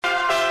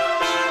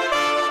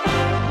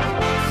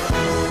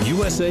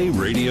USA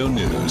Radio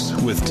News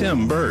with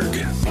Tim Berg.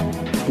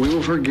 We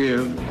will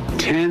forgive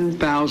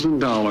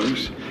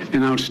 $10,000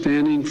 in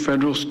outstanding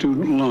federal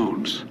student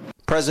loans.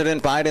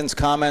 President Biden's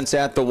comments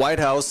at the White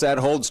House, that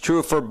holds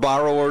true for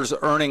borrowers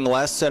earning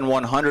less than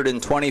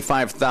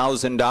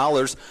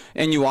 $125,000,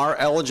 and you are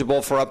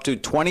eligible for up to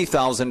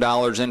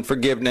 $20,000 in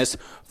forgiveness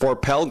for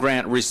Pell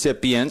Grant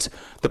recipients.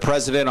 The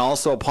president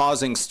also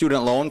pausing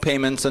student loan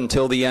payments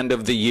until the end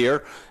of the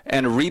year,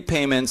 and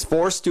repayments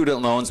for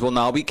student loans will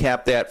now be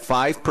capped at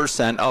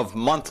 5% of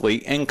monthly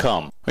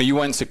income. A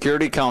UN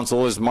Security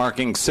Council is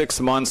marking 6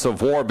 months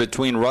of war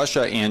between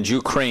Russia and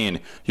Ukraine.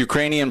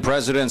 Ukrainian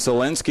President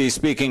Zelensky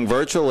speaking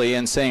virtually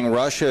and saying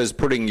Russia is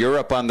putting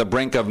Europe on the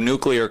brink of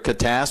nuclear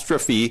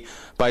catastrophe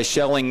by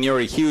shelling near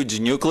a huge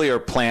nuclear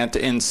plant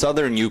in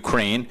southern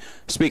Ukraine.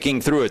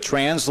 Speaking through a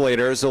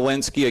translator,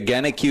 Zelensky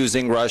again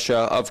accusing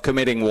Russia of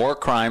committing war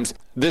crimes.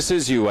 This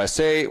is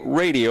USA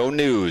Radio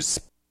News.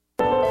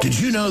 Did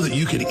you know that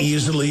you could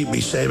easily be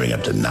saving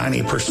up to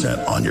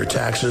 90% on your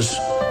taxes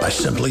by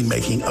simply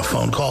making a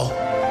phone call?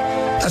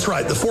 That's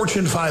right. The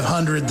Fortune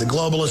 500, the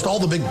globalists, all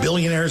the big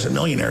billionaires and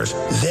millionaires,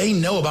 they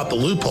know about the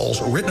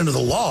loopholes written into the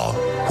law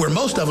where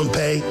most of them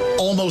pay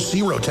almost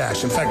zero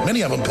tax. In fact, many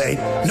of them pay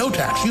no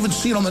tax. You even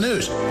see it on the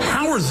news.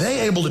 How are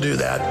they able to do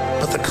that,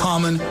 but the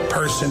common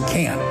person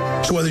can't?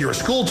 So whether you're a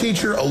school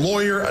teacher, a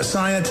lawyer, a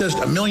scientist,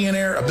 a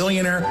millionaire, a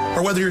billionaire,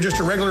 or whether you're just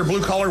a regular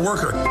blue-collar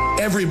worker,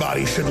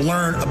 everybody should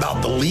learn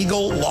about the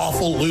legal,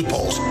 lawful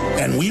loopholes.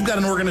 And we've got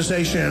an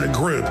organization and a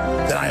group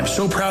that I am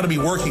so proud to be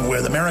working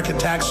with, American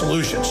Tax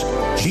Solutions.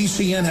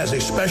 GCN has a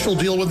special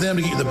deal with them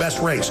to get you the best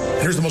rates.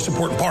 And here's the most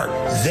important part.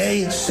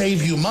 They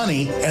save you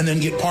money and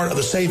then get part of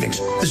the savings.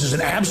 This is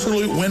an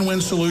absolute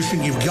win-win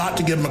solution. You've got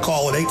to give them a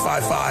call at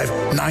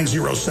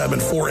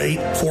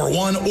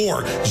 855-907-4841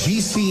 or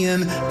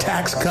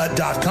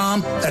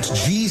GCNTaxCut.com. That's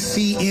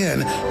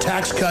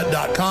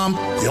GCNTaxCut.com.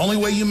 The only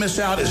way you miss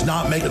out is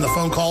not making the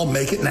phone call.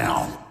 Make it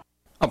now.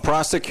 A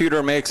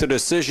prosecutor makes a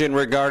decision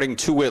regarding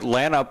 2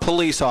 Atlanta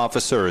police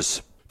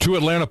officers. 2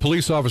 Atlanta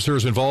police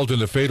officers involved in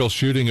the fatal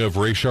shooting of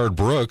Rayshard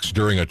Brooks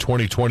during a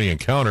 2020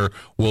 encounter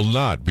will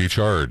not be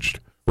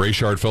charged.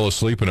 Rayshard fell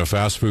asleep in a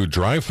fast food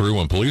drive-thru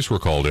when police were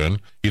called in.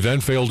 He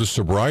then failed a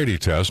sobriety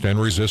test and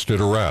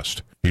resisted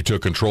arrest. He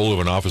took control of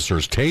an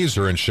officer's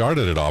taser and shot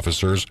it at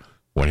officers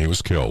when he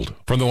was killed.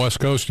 From the West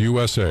Coast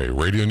USA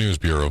Radio News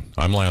Bureau,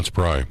 I'm Lance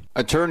Pry.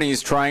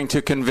 Attorneys trying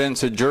to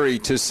convince a jury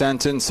to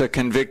sentence a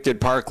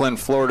convicted Parkland,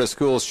 Florida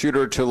school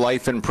shooter to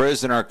life in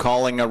prison are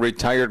calling a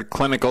retired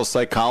clinical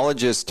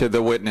psychologist to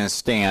the witness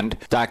stand.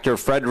 Dr.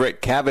 Frederick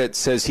Cavett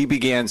says he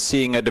began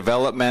seeing a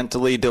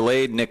developmentally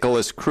delayed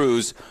Nicholas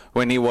Cruz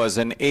when he was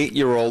an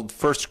 8-year-old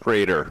first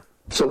grader.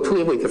 So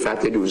clearly the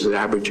fact that he was of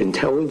average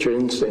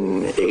intelligence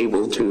and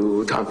able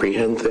to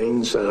comprehend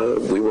things,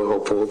 we were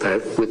hopeful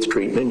that with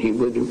treatment he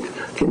would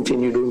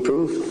continue to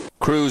improve.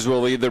 Cruz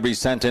will either be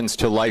sentenced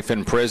to life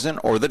in prison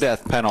or the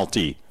death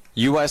penalty.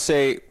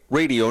 USA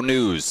Radio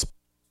News.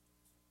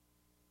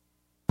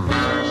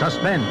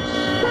 Suspense.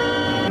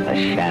 The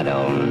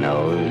shadow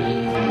knows.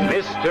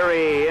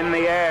 Mystery in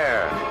the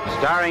air.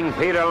 Starring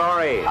Peter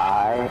Lorre.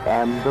 I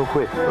am the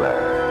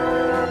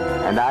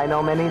Whistler, and I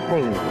know many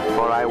things,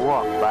 for I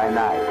walk by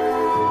night.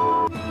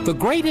 The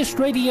greatest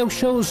radio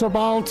shows of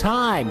all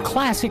time,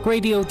 Classic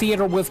Radio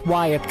Theater with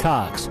Wyatt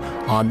Cox,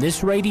 on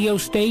this radio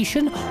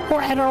station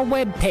or at our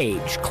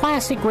webpage,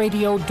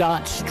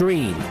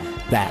 classicradio.stream.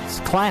 That's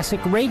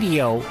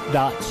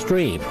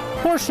classicradio.stream.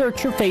 Or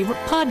search your favorite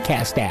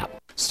podcast app.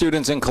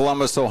 Students in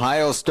Columbus,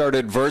 Ohio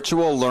started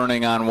virtual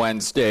learning on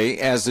Wednesday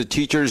as the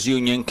teachers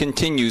union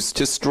continues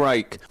to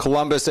strike.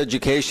 Columbus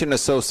Education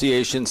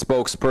Association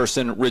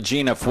spokesperson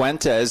Regina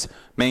Fuentes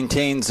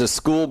maintains the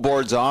school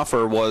board's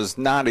offer was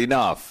not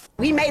enough.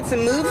 We made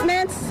some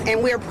movements,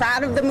 and we're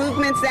proud of the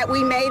movements that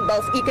we made,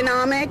 both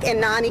economic and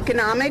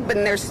non-economic, but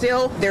there's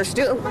still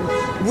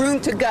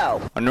room to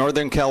go. A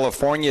Northern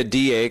California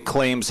DA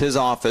claims his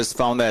office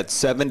found that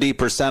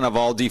 70% of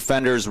all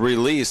defenders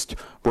released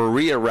were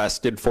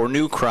rearrested for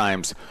new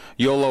crimes.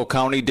 Yolo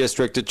County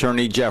District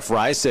Attorney Jeff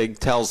Reisig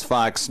tells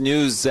Fox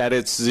News that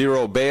it's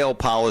zero bail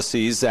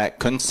policies that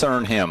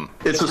concern him.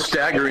 It's a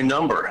staggering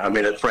number. I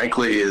mean, it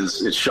frankly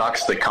it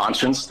shocks the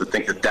conscience to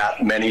think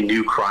that many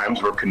new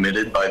crimes were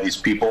committed by these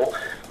people,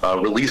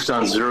 released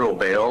on zero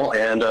bail,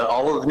 and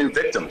all of the new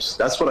victims.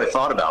 That's what I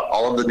thought about,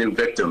 all of the new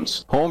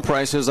victims. Home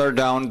prices are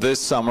down this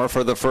summer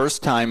for the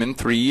first time in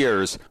 3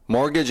 years.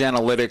 Mortgage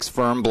analytics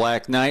firm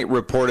Black Knight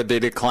reported they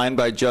declined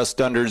by just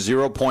under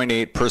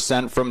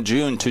 0.8% from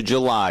June to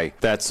July.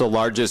 That's the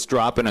largest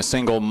drop in a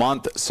single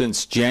month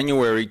since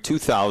January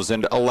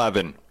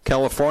 2011.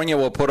 California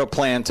will put a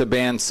plan to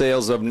ban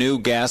sales of new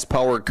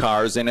gas-powered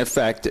cars in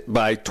effect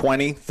by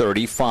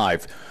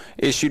 2035.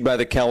 Issued by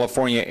the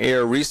California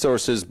Air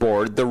Resources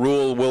Board, the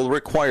rule will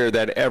require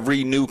that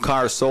every new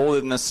car sold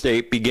in the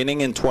state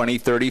beginning in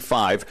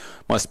 2035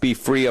 must be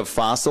free of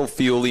fossil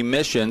fuel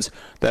emissions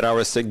that are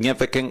a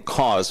significant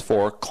cause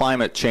for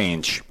climate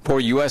change. For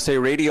USA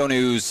Radio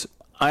News,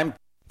 I'm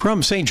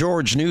From St.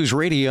 George News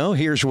Radio,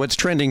 here's what's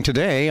trending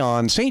today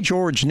on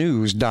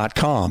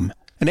stgeorgenews.com.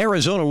 An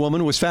Arizona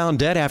woman was found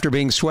dead after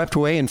being swept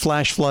away in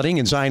flash flooding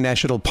in Zion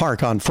National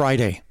Park on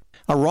Friday.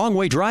 A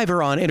wrong-way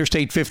driver on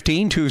Interstate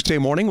 15 Tuesday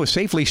morning was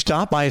safely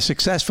stopped by a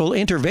successful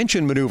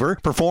intervention maneuver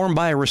performed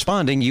by a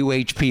responding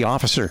UHP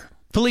officer.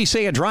 Police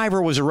say a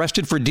driver was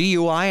arrested for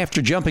DUI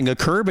after jumping a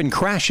curb and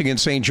crashing in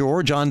St.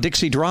 George on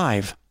Dixie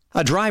Drive.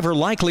 A driver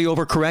likely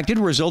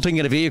overcorrected, resulting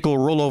in a vehicle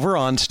rollover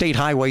on State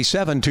Highway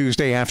 7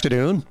 Tuesday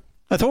afternoon.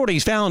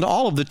 Authorities found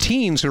all of the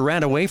teens who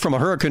ran away from a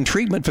hurricane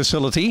treatment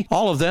facility,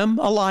 all of them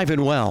alive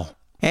and well.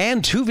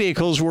 And 2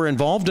 vehicles were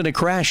involved in a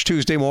crash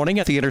Tuesday morning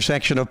at the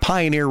intersection of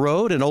Pioneer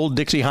Road and Old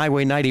Dixie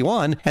Highway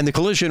 91, and the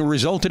collision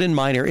resulted in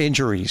minor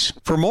injuries.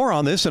 For more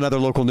on this and other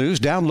local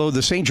news, download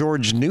the St.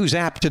 George News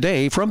app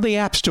today from the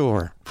App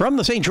Store. From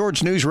the St.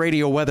 George News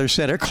Radio Weather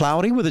Center,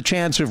 cloudy with a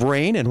chance of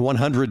rain and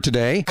 100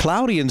 today,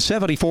 cloudy and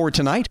 74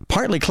 tonight,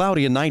 partly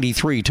cloudy and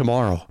 93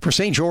 tomorrow. For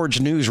St. George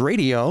News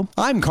Radio,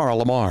 I'm Carl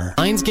Lamar.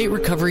 Lionsgate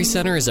Recovery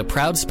Center is a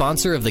proud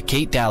sponsor of The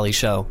Kate Daly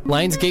Show.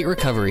 Lionsgate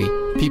Recovery.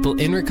 People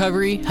in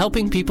recovery,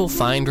 helping people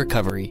find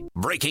recovery.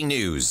 Breaking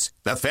news.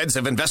 The feds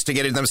have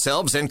investigated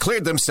themselves and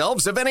cleared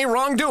themselves of any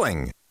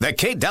wrongdoing. The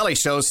Kate Daly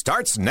Show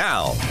starts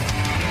now.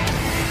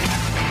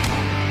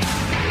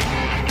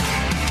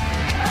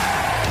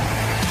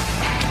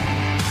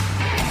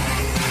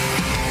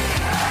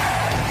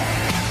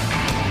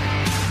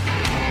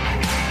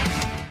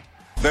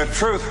 The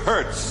truth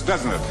hurts,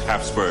 doesn't it,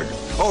 Habsburg?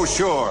 Oh,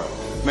 sure.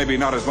 Maybe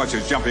not as much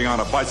as jumping on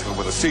a bicycle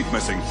with a seat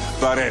missing,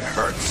 but it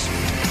hurts.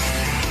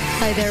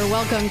 Hi there.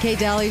 Welcome. Kate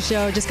Daly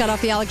Show. Just got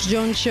off the Alex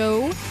Jones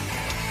Show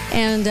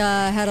and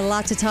had a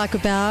lot to talk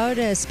about,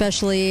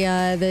 especially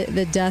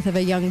the death of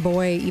a young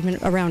boy even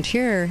around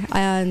here.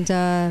 And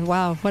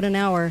wow, what an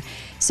hour.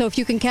 So if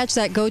you can catch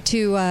that,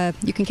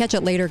 you can catch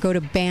it later. Go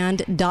to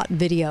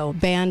band.video,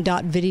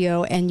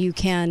 and you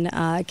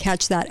can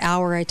catch that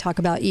hour. I talk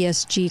about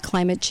ESG,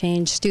 climate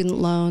change, student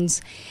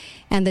loans,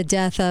 and the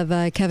death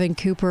of Kevin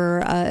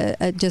Cooper,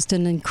 just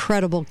an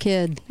incredible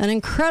kid,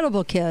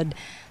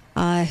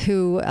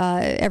 who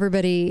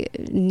everybody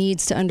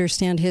needs to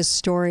understand his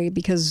story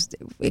because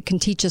it can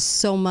teach us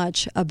so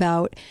much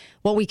about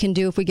what we can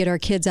do if we get our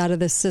kids out of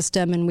this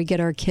system and we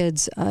get our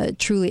kids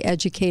truly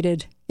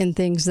educated in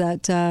things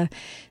that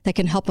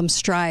can help them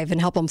strive and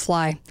help them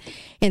fly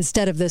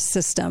instead of this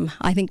system.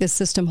 I think this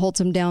system holds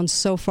them down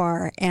so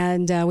far,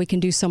 and we can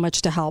do so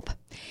much to help.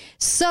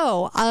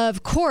 So,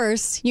 of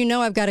course,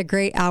 I've got a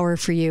great hour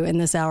for you in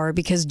this hour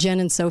because Jen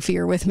and Sophie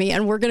are with me,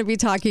 and we're going to be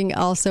talking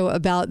also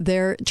about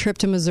their trip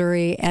to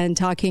Missouri and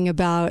talking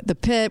about the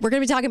pit. We're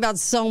going to be talking about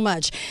so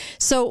much.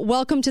 So,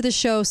 welcome to the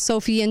show,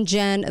 Sophie and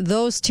Jen,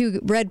 those two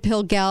red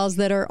pill gals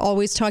that are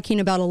always talking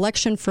about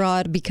election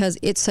fraud because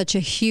it's such a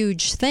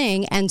huge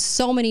thing and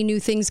so many new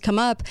things come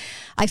up.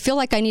 I feel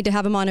like I need to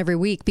have them on every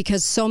week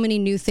because so many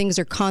new things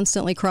are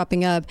constantly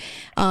cropping up,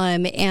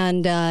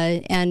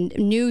 and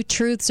new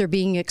truths are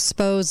being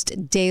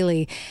exposed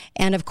daily.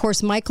 And of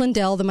course, Mike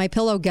Lindell, the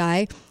MyPillow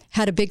guy,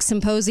 had a big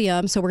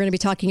symposium, so we're going to be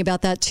talking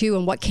about that too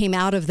and what came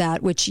out of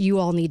that, which you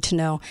all need to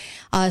know.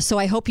 So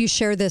I hope you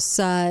share this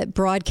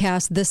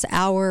broadcast, this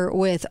hour,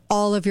 with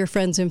all of your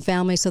friends and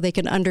family so they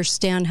can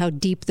understand how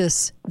deep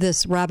this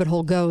rabbit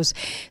hole goes.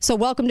 So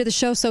welcome to the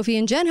show, Sophie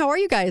and Jen. How are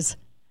you guys?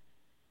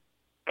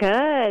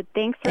 Good.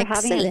 Thanks for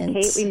having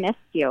us, Kate. We missed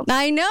you.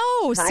 I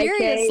know. Hi,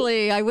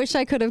 seriously. Kate. I wish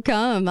I could have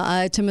come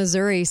to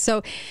Missouri.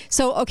 So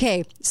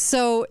okay.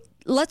 So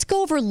let's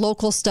go over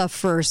local stuff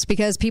first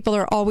because people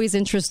are always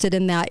interested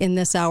in that in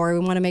this hour. We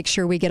want to make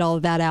sure we get all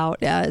of that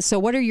out. So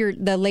what are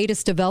the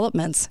latest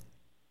developments?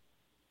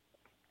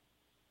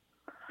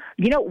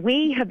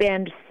 We have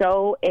been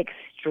so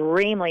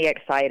extremely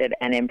excited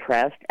and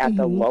impressed at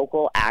the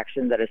local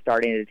action that is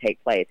starting to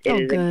take place.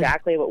 It is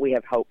exactly what we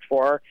have hoped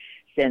for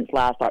since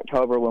last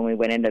October when we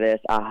went into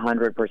this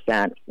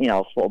 100%,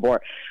 full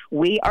bore.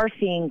 We are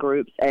seeing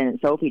groups, and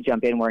Sophie,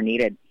 jump in where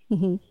needed.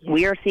 Mm-hmm.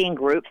 We are seeing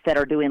groups that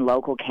are doing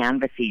local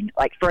canvassing.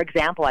 Like, for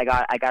example, I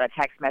got a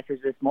text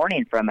message this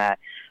morning from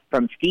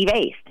Steve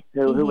Aste,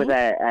 who was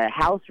a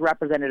House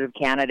representative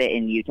candidate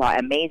in Utah,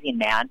 amazing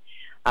man,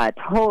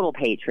 total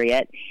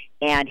patriot.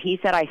 And he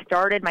said, I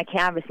started my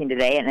canvassing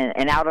today,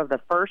 and out of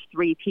the first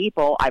 3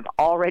 people, I've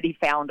already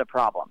found a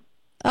problem.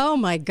 Oh,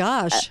 my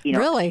gosh.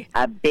 Really?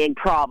 A big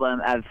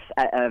problem of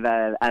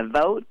a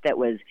vote that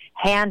was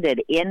handed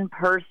in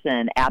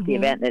person at the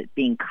event that's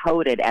being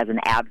coded as an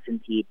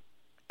absentee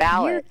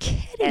ballot. You're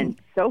kidding. And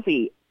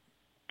Sophie,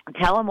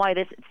 tell him why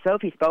this.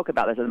 Sophie spoke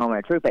about this at the moment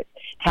of truth, but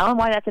tell him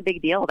why that's a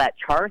big deal. That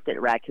chart that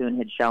Raccoon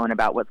had shown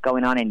about what's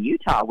going on in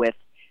Utah with,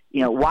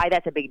 why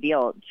that's a big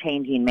deal,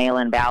 changing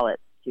mail-in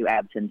ballots to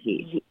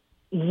absentee.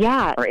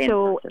 Yeah. Or in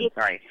person,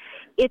 sorry.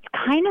 It's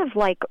kind of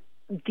like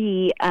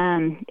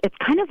it's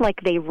kind of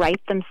like they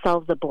write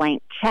themselves a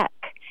blank check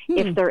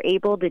if they're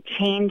able to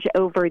change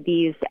over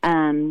these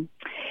absentee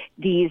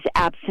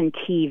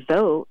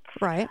votes,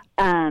 right?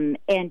 And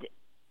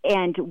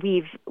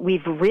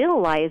we've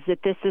realized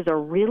that this is a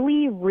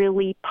really,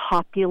 really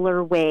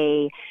popular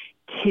way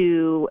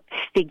to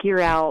figure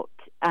out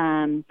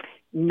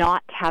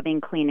not having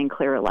clean and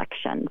clear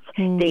elections.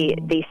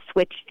 They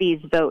switched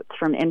these votes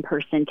from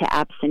in-person to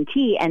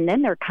absentee, and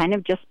then they're kind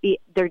of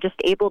they're just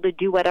able to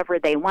do whatever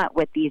they want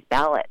with these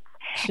ballots.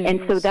 Jeez. And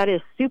so that is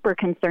super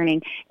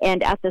concerning.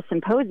 And at the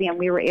symposium,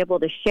 we were able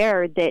to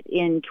share that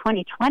in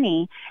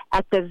 2020,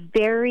 at the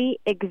very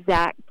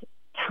exact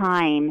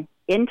time,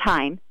 the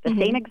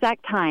same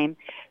exact time,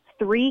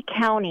 3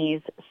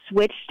 counties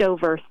switched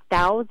over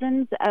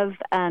thousands of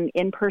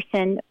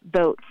in-person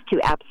votes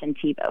to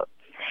absentee votes.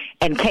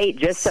 And Kate,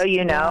 just so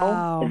you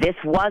know, This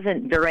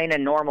wasn't during a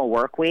normal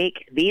work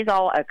week. These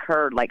all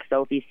occurred, like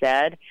Sophie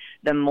said,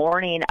 the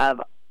morning of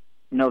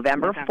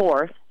November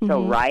 4th,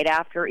 so right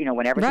after,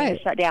 when everything was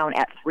shut down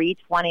at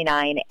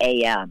 3:29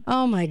 a.m.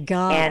 Oh, my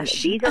gosh. And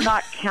these are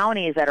not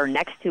counties that are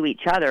next to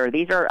each other.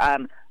 These are,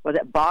 was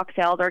it Box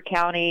Elder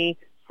County,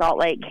 Salt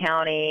Lake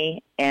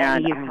County,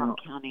 and Utah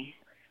County.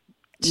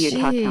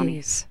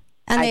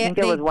 And I think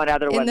there was one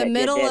other one in the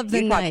middle of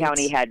the Utah night.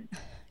 County had,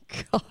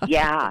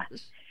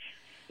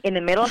 in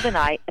the middle of the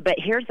night. But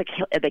here's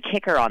the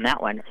kicker on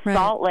that one. Right.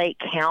 Salt Lake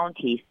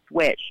County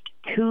switched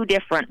 2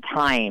 different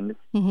times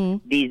a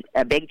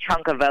big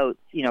chunk of votes,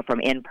 from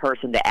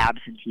in-person to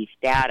absentee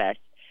status.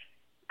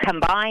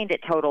 Combined,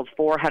 it totaled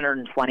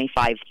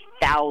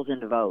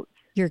 425,000 votes.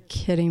 You're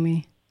kidding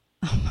me.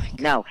 Oh, my God.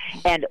 No.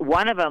 And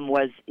one of them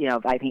was,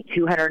 I think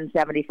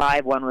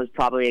 275. One was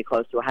probably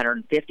close to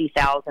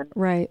 150,000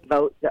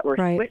 votes that were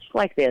switched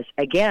like this.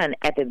 Again,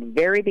 at the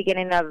very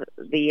beginning of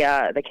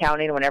the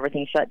counting when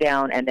everything shut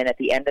down, and then at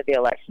the end of the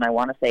election, I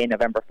want to say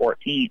November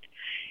 14th.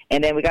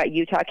 And then we got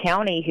Utah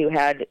County, who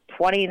had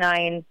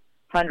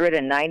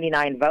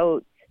 2,999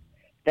 votes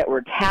that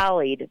were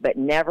tallied but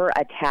never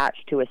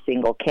attached to a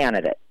single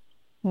candidate.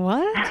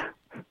 What?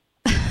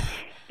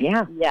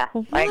 Yeah.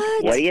 Like,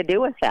 what do you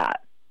do with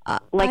that?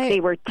 They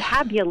were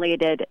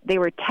tabulated.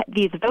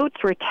 These votes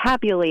were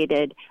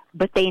tabulated,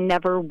 but they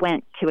never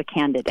went to a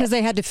candidate because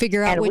they had to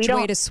figure out which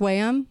way to sway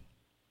them.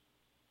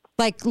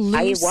 Like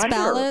loose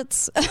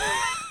ballots,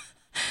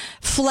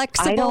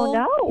 flexible. I don't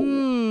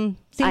know.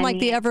 Seem like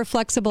the ever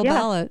flexible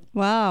ballot.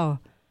 Wow.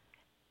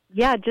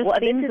 Yeah, just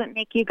things that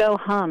make you go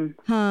hum.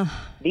 Huh.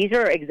 These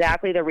are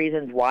exactly the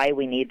reasons why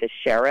we need the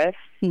sheriffs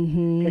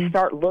to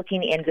start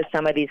looking into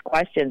some of these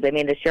questions. I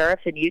mean, the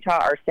sheriffs in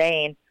Utah are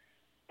saying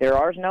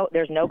there's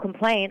no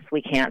complaints.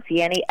 We can't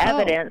see any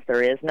evidence.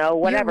 There is no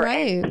whatever.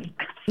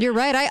 You're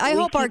right. I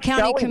hope our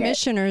county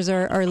commissioners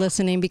are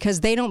listening,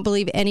 because they don't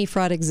believe any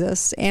fraud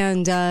exists,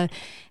 and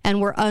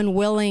we're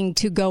unwilling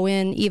to go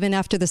in even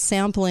after the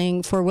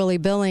sampling for Willie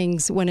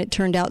Billings when it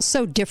turned out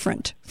so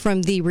different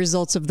from the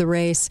results of the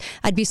race.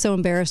 I'd be so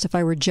embarrassed if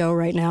I were Joe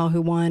right now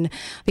who won,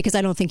 because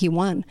I don't think he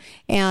won.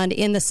 And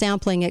in the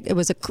sampling,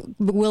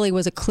 Willie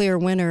was a clear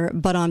winner,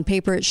 but on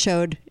paper it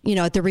showed,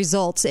 at the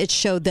results, it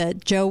showed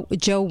that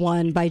Joe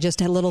won by just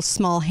a little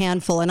small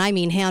handful, and I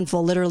mean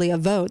handful, literally,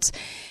 of votes.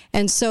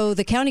 And so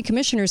the county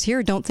commissioners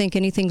here don't think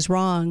anything's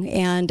wrong.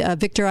 And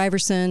Victor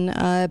Iverson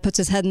puts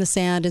his head in the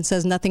sand and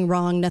says, nothing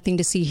wrong, nothing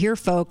to see here,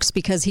 folks,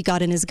 because he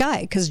got in his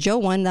guy. Because Joe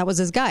won, that was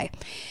his guy.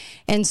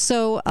 And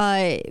so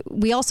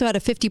we also had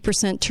a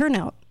 50%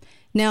 turnout.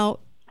 Now,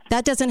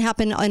 that doesn't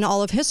happen in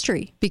all of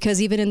history,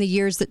 because even in the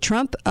years that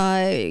Trump,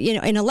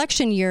 in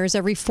election years,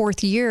 every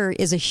 4th year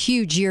is a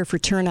huge year for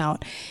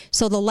turnout.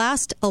 So the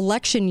last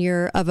election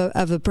year of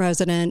a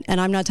president,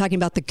 and I'm not talking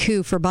about the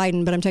coup for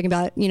Biden, but I'm talking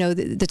about,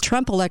 the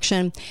Trump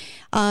election,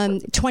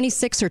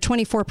 26 or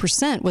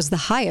 24% was the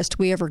highest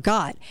we ever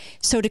got.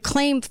 So to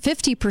claim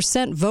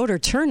 50% voter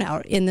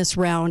turnout in this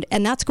round,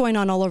 and that's going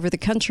on all over the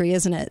country,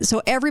 isn't it?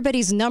 So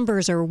everybody's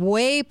numbers are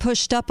way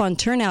pushed up on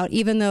turnout,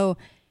 even though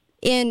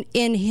in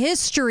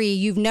history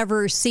you've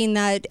never seen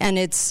that, and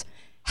it's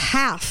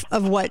half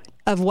of what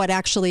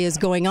actually is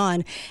going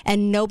on,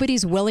 and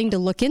nobody's willing to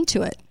look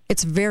into it.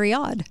 It's very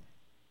odd.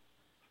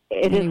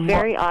 It is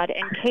very odd.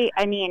 And Kate,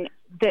 I mean,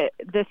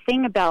 the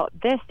thing about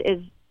this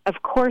is,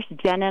 of course,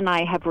 Jen and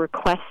I have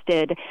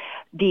requested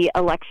the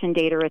election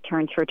data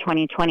returns for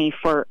 2020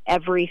 for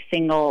every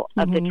single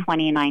of the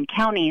 29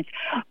 counties.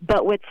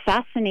 But what's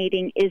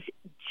fascinating is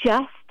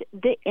just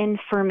the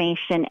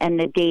information and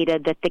the data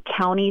that the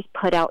counties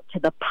put out to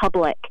the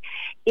public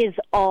is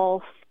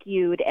all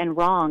skewed and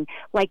wrong.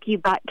 Like,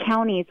 you've got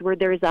counties where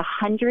there's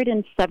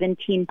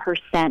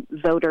 117%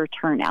 voter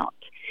turnout.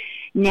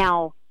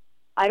 Now,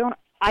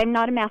 I'm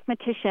not a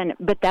mathematician,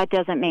 but that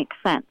doesn't make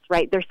sense,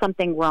 right? There's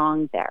something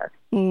wrong there.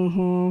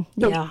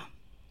 Yeah.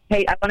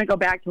 Hey, I want to go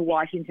back to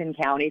Washington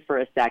County for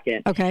a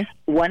second. Okay.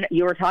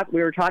 We were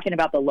talking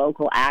about the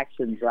local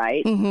actions,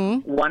 right?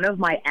 One of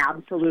my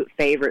absolute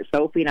favorites,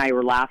 Sophie and I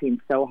were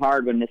laughing so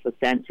hard when this was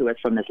sent to us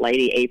from this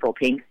lady, April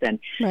Pinkston.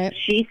 Right.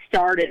 She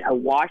started a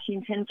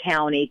Washington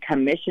County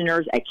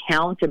Commissioners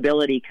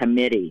Accountability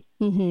Committee.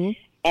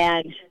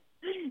 And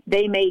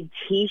they made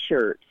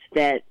T-shirts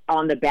that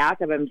on the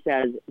back of them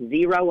says,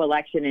 "Zero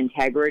election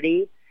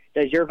integrity.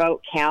 Does your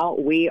vote count?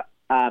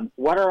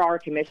 What are our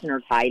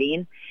commissioners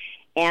hiding?"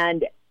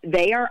 And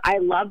I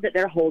love that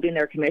they're holding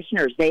their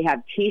commissioners. They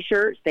have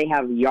T-shirts, they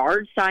have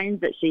yard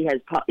signs that she's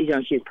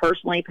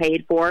personally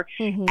paid for,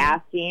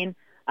 asking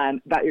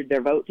about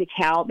their vote to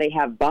count. They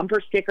have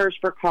bumper stickers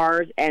for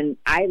cars, and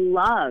I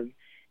love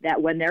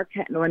that when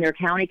their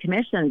county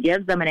commission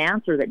gives them an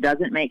answer that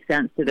doesn't make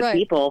sense to the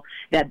people,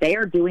 that they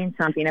are doing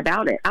something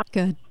about it.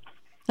 Good.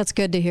 That's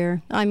good to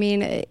hear. I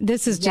mean,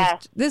 this is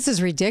this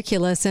is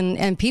ridiculous,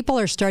 and people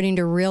are starting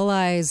to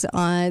realize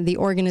the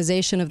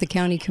organization of the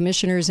county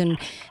commissioners and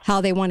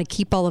how they want to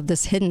keep all of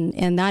this hidden,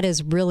 and that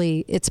is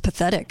really, it's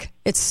pathetic.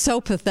 It's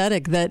so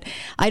pathetic that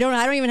I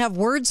don't even have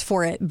words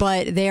for it,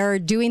 but they are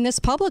doing this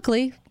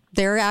publicly.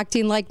 They're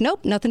acting like,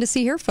 nope, nothing to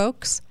see here,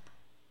 folks.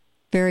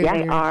 Very weird.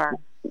 They are.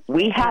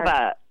 We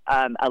have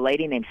a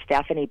lady named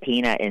Stephanie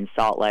Pina in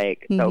Salt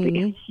Lake. So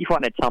you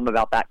want to tell them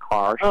about that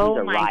car? She's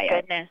a riot. My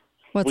goodness.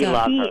 We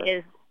love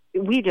her.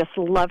 We just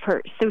love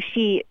her. So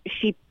she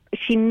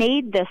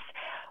made this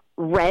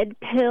red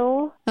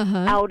pill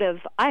out of,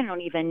 I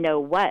don't even know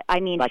what. I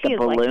mean, like she a is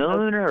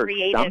balloon like or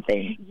creative.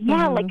 Something.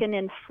 Yeah, like an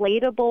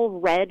inflatable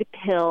red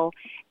pill,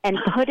 and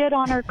put it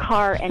on her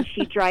car, and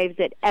she drives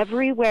it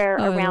everywhere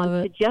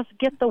around to just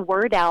get the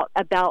word out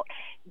about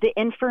the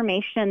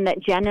information that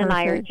Jen and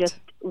I are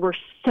we're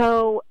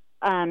so.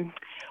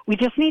 We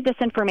just need this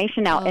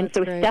information out, and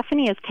so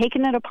Stephanie has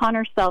taken it upon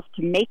herself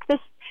to make this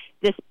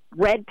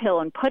red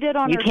pill and put it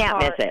on her car. You can't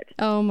miss it.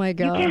 Oh, my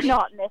gosh. You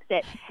cannot miss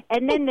it.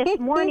 And then this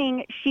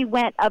morning, she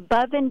went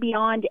above and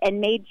beyond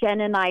and made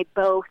Jen and I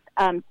both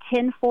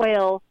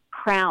tinfoil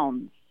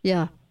crowns.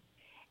 Yeah.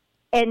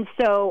 And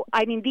so,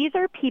 I mean, these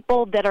are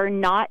people that are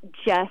not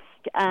just,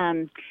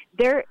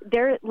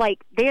 they're like,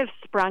 they have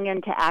sprung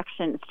into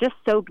action. It's just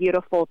so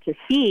beautiful to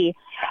see.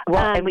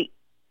 Well, and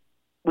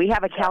we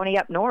have a county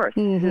up north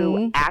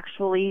who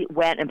actually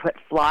went and put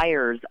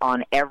flyers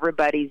on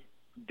everybody's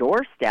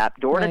doorstep,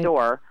 door to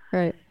door,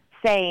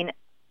 saying,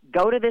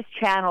 go to this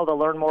channel to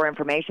learn more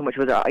information, which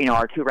was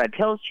our Two Red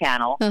Pills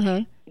channel,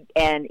 and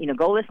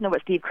go listen to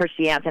what Steve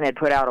Christiansen had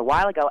put out a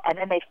while ago, and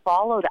then they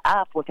followed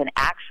up with an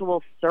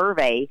actual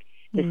survey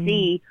to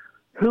see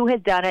who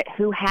has done it,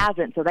 who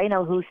hasn't, so they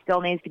know who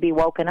still needs to be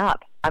woken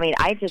up. I mean,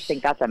 I just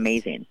think that's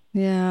amazing.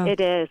 Yeah,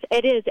 it is.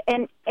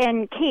 And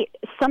Kate,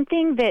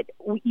 something that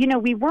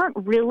we weren't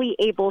really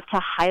able to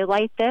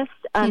highlight this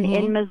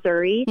in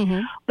Missouri,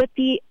 but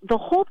the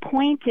whole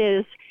point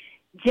is,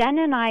 Jen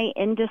and I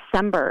in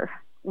December,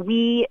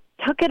 we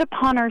took it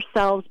upon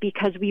ourselves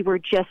because we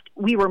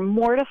were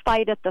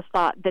mortified at the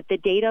thought that the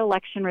data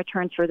election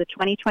returns for the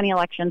 2020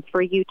 elections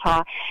for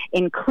Utah,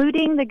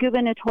 including the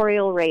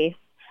gubernatorial race,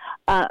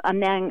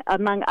 among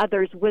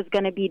others, was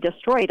going to be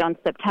destroyed on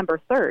September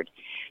 3rd.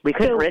 We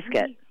couldn't risk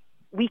it.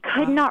 We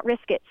could not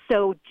risk it.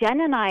 So Jen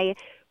and I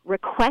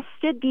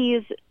requested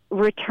these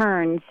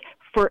returns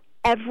for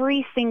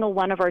every single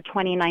one of our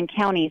 29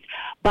 counties.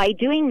 By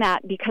doing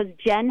that, because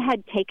Jen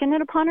had taken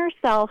it upon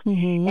herself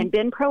and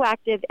been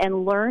proactive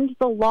and learned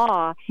the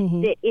law,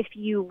 that if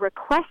you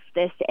request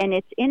this and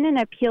it's in an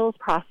appeals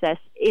process,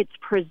 it's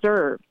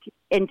preserved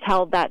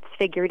until that's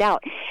figured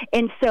out.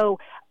 And so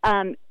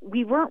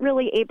we weren't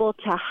really able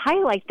to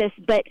highlight this,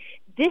 but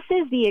this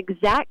is the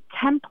exact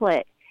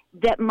template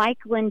that Mike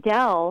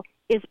Lindell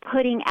is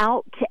putting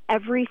out to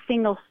every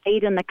single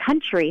state in the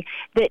country,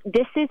 that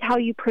this is how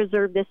you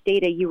preserve this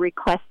data. You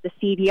request the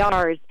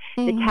CDRs,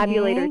 the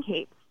tabulator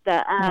tapes,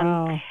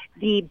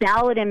 the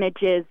ballot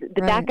images,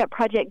 the backup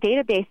project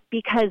database,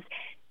 because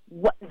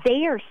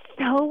they are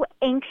so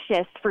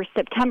anxious for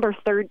September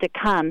 3rd to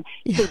come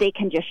so they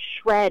can just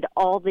shred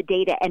all the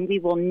data, and we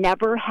will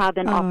never have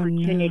an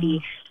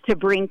opportunity to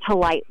bring to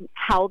light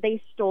how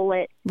they stole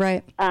it.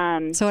 Right.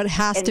 So it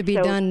has to be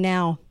done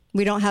now.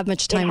 We don't have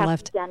much time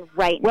left. To be done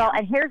right now. Well,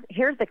 and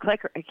here's the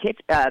clicker.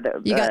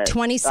 You got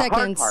 20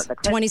 seconds.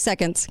 20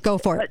 seconds. Go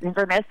for it.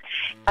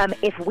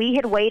 If we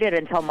had waited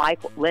until Mike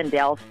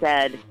Lindell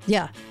said,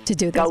 to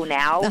do this, go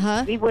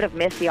now, we would have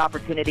missed the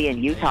opportunity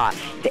in Utah.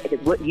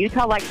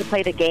 Utah likes to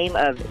play the game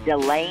of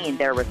delaying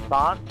their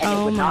response, and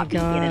it would not be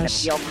in an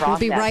appeal process. We'll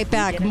be right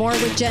back. More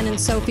with Jen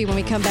and Sophie when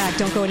we come back.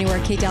 Don't go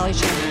anywhere. Kate Daly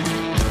Show.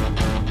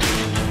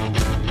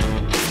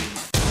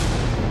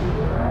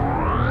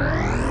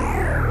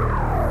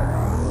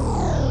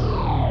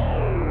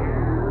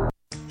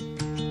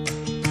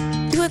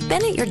 You have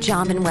been at your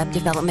job in web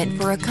development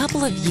for a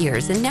couple of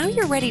years, and now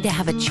you're ready to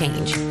have a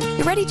change.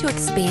 You're ready to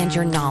expand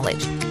your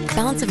knowledge.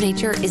 Balance of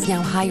Nature is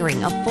now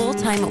hiring a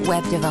full-time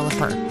web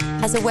developer.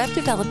 As a web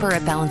developer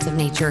at Balance of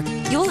Nature,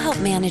 you'll help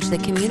manage the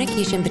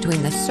communication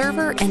between the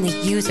server and the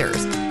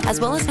users,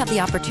 as well as have the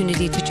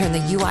opportunity to turn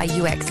the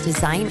UI/UX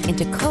design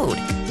into code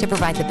to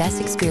provide the best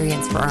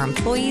experience for our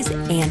employees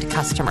and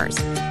customers.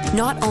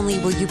 Not only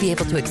will you be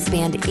able to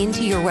expand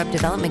into your web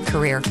development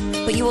career,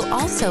 but you will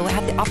also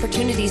have the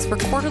opportunities for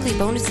quarterly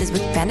bonuses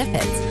with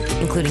benefits,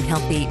 including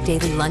healthy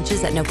daily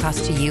lunches at no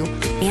cost to you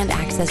and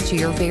access to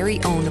your very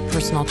own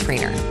personal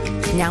trainer.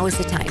 Now is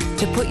the time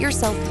to put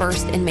yourself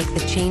first and make the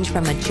change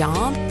from a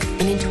job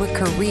and into a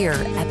career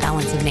at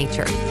Balance of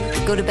Nature.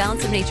 Go to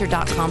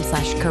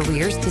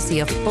balanceofnature.com/careers to see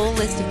a full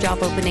list of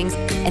job openings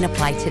and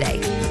apply today.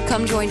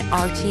 Come join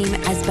our team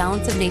as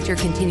Balance of Nature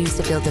continues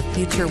to build a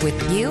future with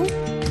you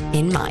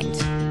in mind.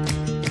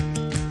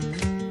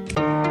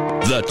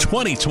 The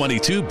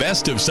 2022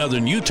 Best of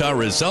Southern Utah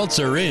results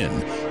are in,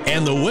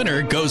 and the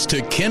winner goes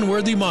to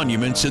Kenworthy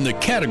Monuments in the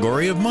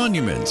category of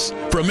monuments.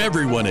 From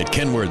everyone at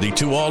Kenworthy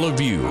to all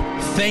of you,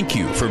 thank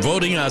you for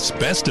voting us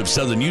Best of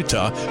Southern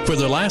Utah for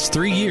the last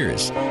 3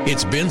 years.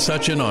 It's been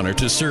such an honor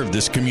to serve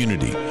this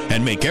community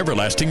and make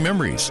everlasting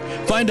memories.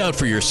 Find out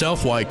for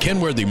yourself why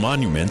Kenworthy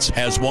Monuments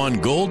has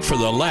won gold for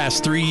the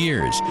last 3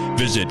 years.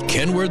 Visit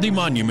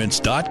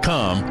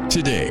kenworthymonuments.com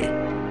today.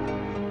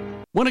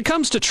 When it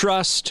comes to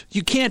trust,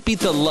 you can't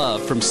beat the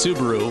love from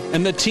Subaru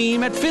and the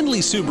team at Findlay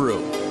Subaru.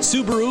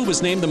 Subaru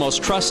was named the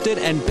most trusted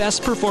and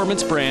best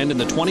performance brand in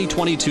the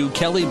 2022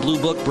 Kelley Blue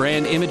Book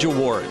Brand Image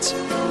Awards.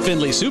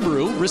 Findlay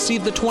Subaru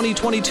received the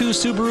 2022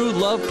 Subaru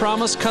Love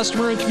Promise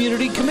Customer and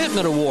Community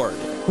Commitment Award,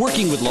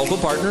 working with local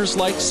partners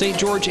like St.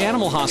 George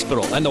Animal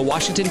Hospital and the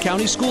Washington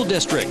County School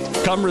District.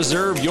 Come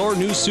reserve your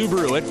new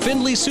Subaru at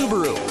Findlay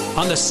Subaru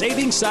on the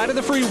savings side of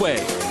the freeway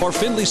or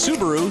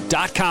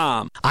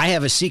FindlaySubaru.com. I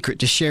have a secret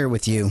to share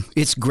with you.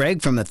 It's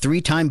Greg from the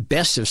 3-time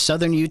Best of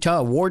Southern Utah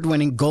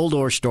award-winning Gold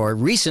Ore Store.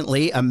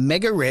 Recently, a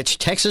mega-rich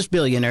Texas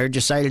billionaire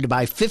decided to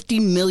buy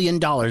 $50 million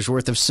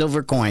worth of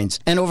silver coins,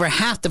 and over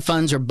half the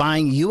funds are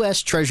buying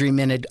U.S.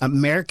 Treasury-minted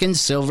American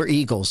Silver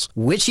Eagles,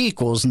 which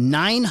equals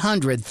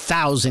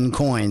 900,000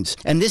 coins.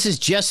 And this is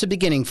just the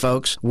beginning,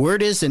 folks.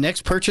 Word is the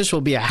next purchase will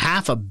be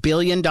 $500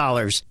 million.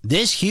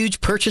 This huge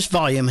purchase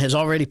volume has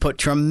already put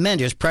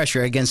tremendous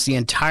pressure against the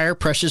entire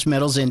precious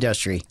metals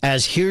industry.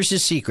 As here's the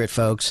secret,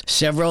 folks.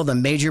 Several of the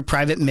major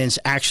private mints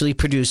actually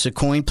produce the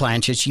coin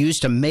planchets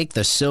used to make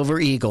the Silver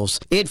Eagles.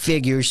 It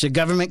figures the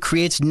government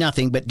creates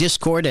nothing but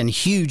discord and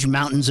huge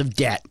mountains of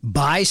debt.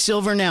 Buy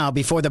silver now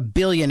before the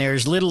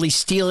billionaires literally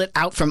steal it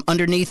out from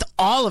underneath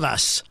all of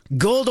us.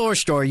 Gold Ore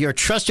Store, your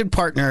trusted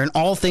partner in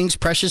all things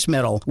precious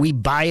metal. We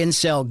buy and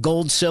sell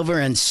gold,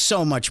 silver, and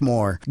so much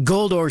more.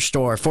 Gold Ore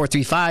Store,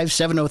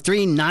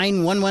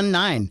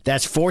 435-703-9119.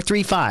 That's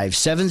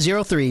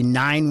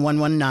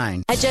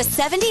 435-703-9119. At just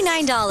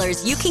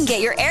 $79, you can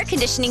get your air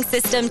conditioning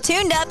system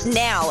tuned up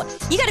now.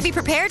 You got to be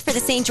prepared for the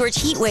St. George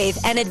heat wave,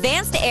 and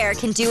Advanced Air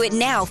can do it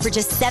now for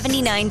just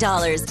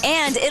 $79.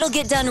 And it'll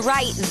get done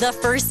right the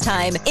first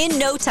time, in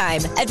no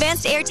time.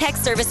 Advanced Air Tech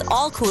service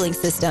all cooling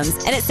systems,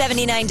 and at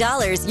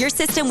 $79, your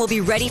system will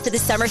be ready for the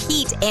summer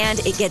heat,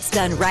 and it gets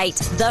done right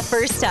the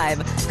first time.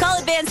 Call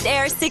Advanced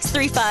Air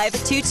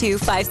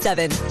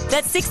 635-2257.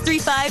 That's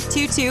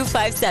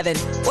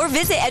 635-2257. Or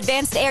visit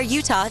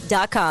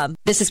AdvancedAirUtah.com.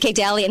 This is Kate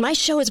Daly, and my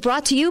show is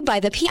brought to you by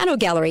the Piano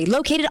Gallery,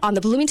 located on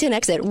the Bloomington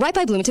exit, right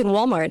by Bloomington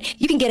Walmart.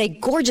 You can get a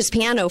gorgeous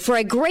piano for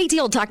a great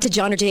deal. Talk to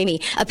John or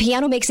Jamie. A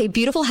piano makes a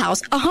beautiful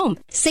house a home.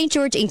 St.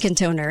 George Ink and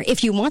Toner.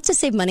 If you want to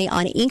save money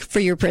on ink for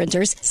your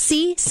printers,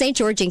 see St.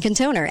 George Ink and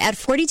Toner at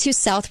 42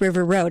 South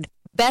River Road.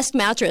 Best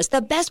Mattress,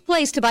 the best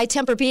place to buy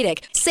Tempur-Pedic.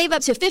 Save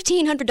up to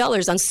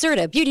 $1,500 on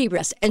Serta,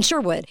 Beautyrest, and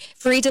Sherwood.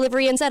 Free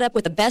delivery and setup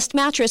with the Best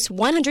Mattress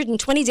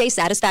 120-day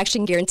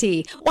satisfaction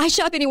guarantee. Why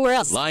shop anywhere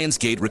else?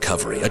 Lionsgate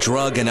Recovery, a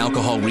drug and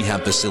alcohol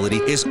rehab facility,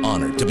 is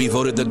honored to be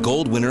voted the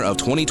gold winner of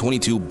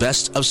 2022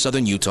 Best of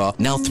Southern Utah,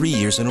 now 3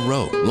 years in a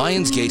row.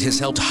 Lionsgate has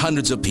helped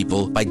hundreds of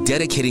people by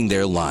dedicating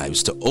their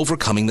lives to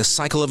overcoming the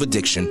cycle of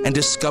addiction and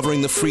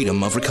discovering the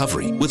freedom of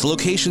recovery. With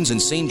locations in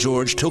St.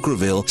 George,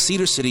 Toquerville,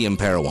 Cedar City, and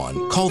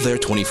Parowan, call their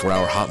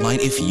 24-hour hotline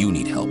if you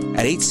need help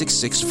at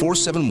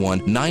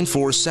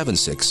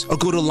 866-471-9476 or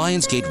go to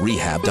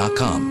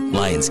lionsgaterehab.com.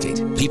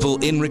 Lionsgate,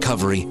 people in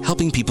recovery,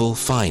 helping people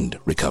find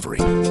recovery.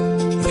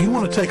 If you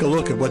want to take a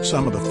look at what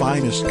some of the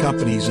finest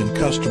companies in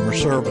customer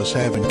service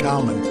have in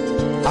common,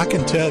 I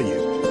can tell you.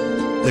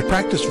 They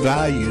practice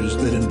values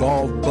that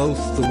involve both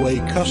the way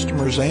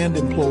customers and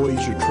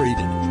employees are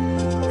treated.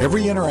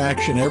 Every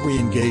interaction, every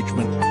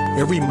engagement,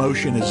 every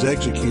motion is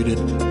executed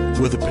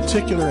with a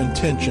particular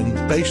intention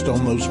based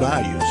on those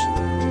values.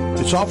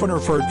 It's often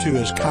referred to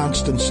as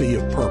constancy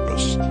of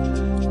purpose.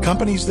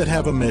 Companies that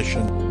have a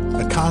mission,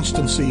 a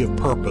constancy of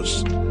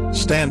purpose,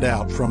 stand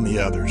out from the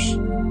others.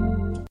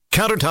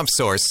 Countertop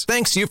Source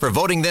thanks you for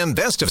voting them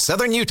Best of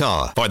Southern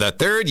Utah for the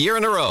 3rd year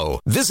in a row.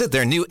 Visit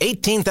their new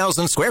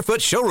 18,000 square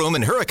foot showroom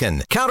in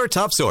Hurricane.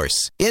 Countertop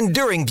Source.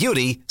 Enduring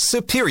beauty,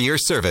 superior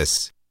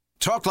service.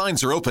 Talk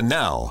lines are open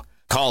now.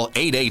 Call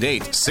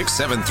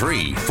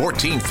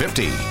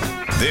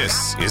 888-673-1450.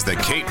 This is the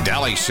Kate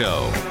Daly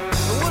Show.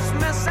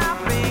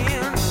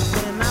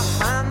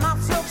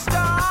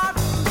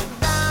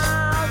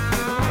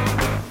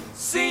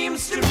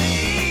 Seems to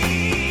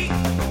me,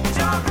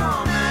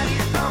 doggone that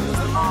here comes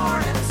the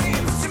morning.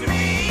 Seems to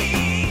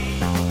me,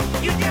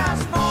 you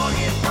just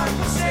forget what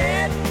you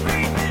said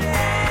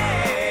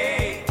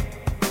today.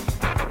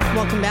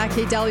 Welcome back,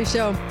 Kate Daly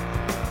Show.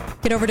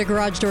 Get over to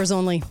Garage Doors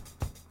Only.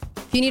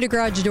 If you need a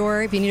garage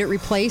door, if you need it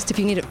replaced, if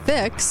you need it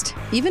fixed,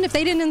 even if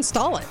they didn't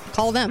install it,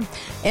 call them.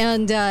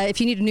 And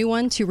if you need a new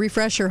one to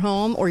refresh your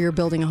home, or you're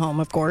building a home,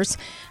 of course,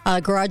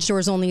 Garage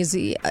Doors Only is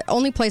the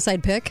only place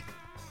I'd pick.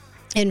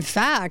 In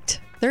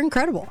fact, they're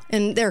incredible.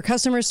 And their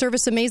customer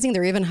service amazing.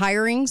 They're even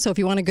hiring. So if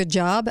you want a good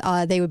job,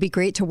 they would be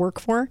great to work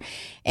for.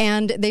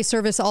 And they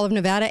service all of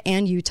Nevada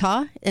and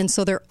Utah. And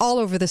so they're all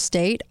over the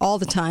state all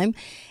the time.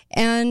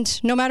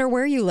 And no matter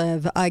where you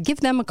live, give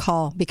them a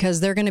call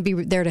because they're going to be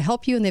there to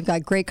help you, and they've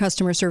got great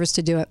customer service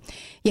to do it.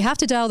 You have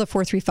to dial the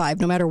 435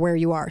 no matter where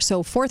you are.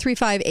 So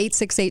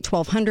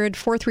 435-868-1200,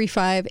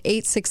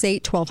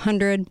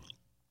 435-868-1200.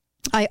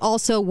 I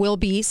also will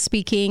be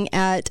speaking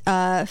at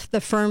the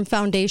Firm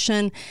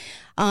Foundation,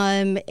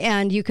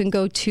 and you can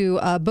go to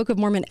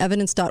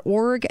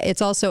bookofmormonevidence.org.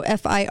 It's also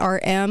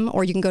FIRM,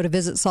 or you can go to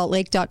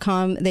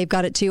visitsaltlake.com. They've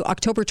got it to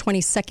October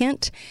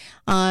 22nd.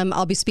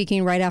 I'll be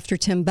speaking right after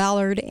Tim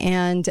Ballard,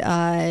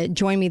 and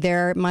join me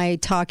there. My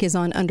talk is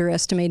on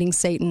underestimating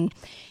Satan.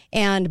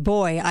 And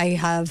boy, I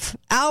have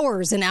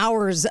hours and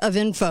hours of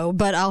info,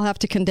 but I'll have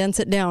to condense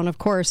it down, of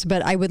course.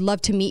 But I would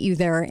love to meet you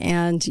there,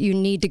 and you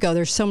need to go.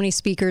 There's so many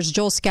speakers: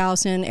 Joel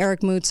Skousen, Eric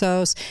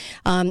Moutsos,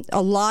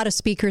 a lot of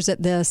speakers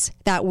at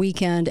that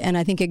weekend, and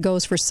I think it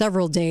goes for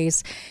several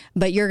days.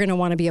 But you're going to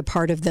want to be a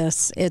part of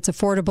this. It's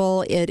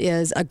affordable. It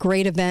is a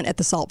great event at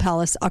the Salt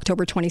Palace,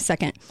 October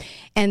 22nd.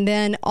 And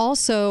then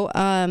also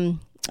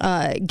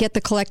get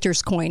the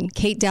collector's coin,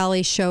 Kate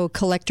Daly Show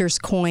collector's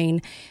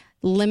coin.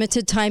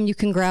 Limited time you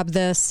can grab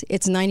this.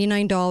 It's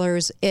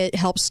 $99. It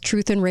helps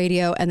Truth in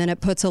Radio, and then it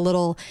puts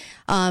also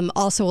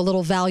a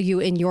little value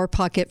in your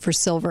pocket for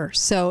silver.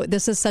 So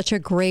this is such a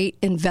great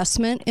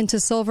investment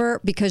into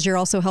silver because you're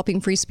also helping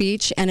free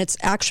speech, and it's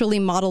actually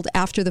modeled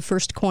after the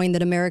first coin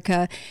that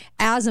America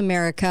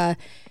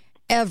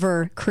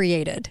ever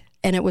created.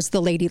 And it was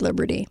the Lady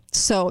Liberty.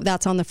 So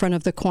that's on the front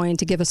of the coin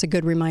to give us a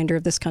good reminder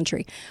of this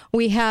country.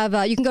 We have,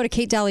 you can go to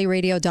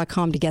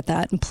katedalyradio.com to get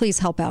that, and please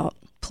help out.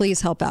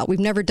 Please help out. We've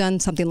never done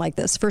something like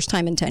this. First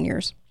time in 10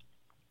 years.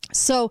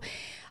 So,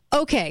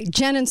 okay,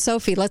 Jen and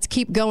Sophie, let's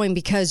keep going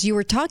because you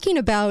were talking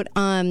about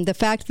the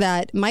fact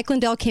that Mike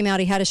Lindell came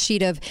out. He had a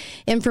sheet of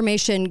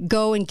information.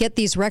 Go and get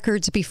these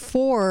records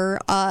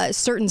before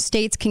certain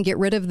states can get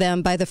rid of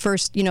them by the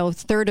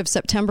 3rd of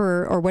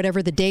September or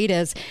whatever the date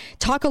is.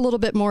 Talk a little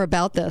bit more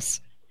about this.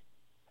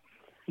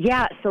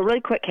 Yeah, so really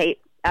quick, Kate.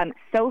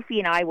 Sophie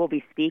and I will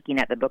be speaking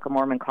at the Book of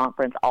Mormon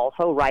conference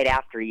also right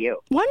after you.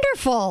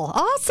 Wonderful.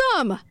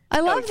 Awesome.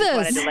 I love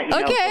this.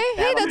 Okay.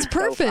 Hey, that's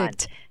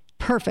perfect.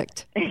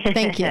 Perfect.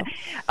 Thank you.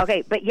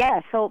 Okay. But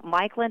yeah, so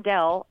Mike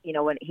Lindell,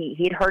 when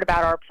he'd heard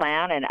about our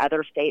plan and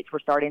other states were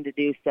starting to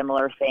do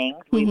similar things,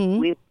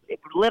 we've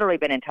literally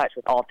been in touch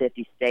with all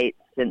 50 states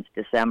since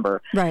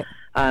December. Right.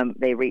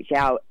 They reached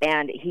out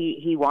and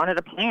he wanted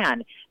a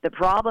plan. The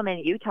problem in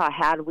Utah,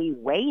 had we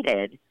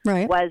waited,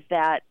 was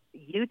that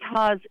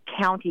Utah's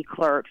county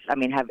clerks, have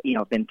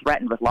been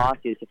threatened with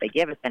lawsuits if they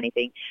give us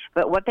anything.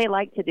 But what they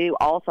like to do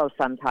also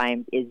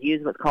sometimes is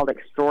use what's called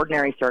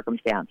extraordinary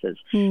circumstances.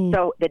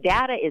 So the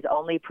data is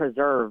only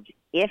preserved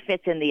if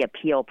it's in the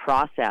appeal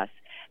process.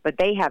 But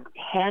they have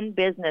 10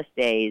 business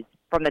days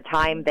from the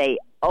time they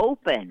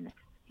open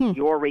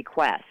your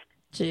request.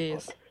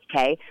 Jeez.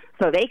 Okay?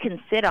 So they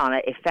can sit on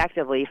it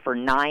effectively for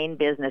 9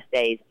 business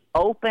days,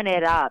 open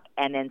it up,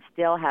 and then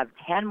still have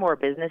 10 more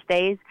business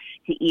days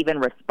to even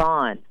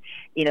respond.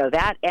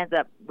 That ends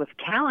up with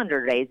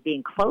calendar days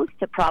being close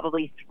to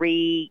probably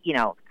 3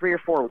 or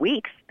 4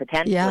 weeks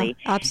potentially.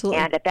 Yeah,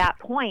 absolutely. And at that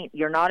point,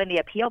 you're not in the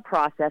appeal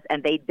process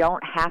and they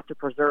don't have to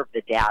preserve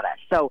the data.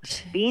 So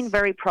being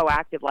very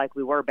proactive like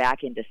we were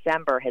back in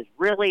December has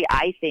really,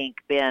 I think,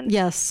 been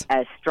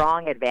a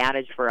strong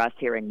advantage for us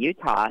here in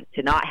Utah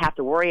to not have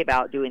to worry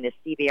about doing this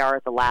CVR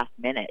at the last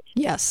minute.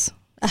 Yes,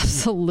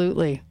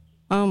 absolutely.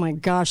 Oh my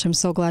gosh, I'm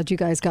so glad you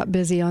guys got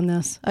busy on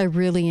this. I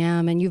really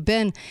am. And you've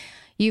been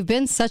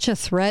such a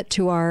threat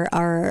to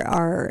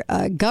our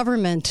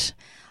government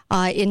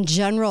in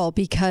general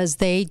because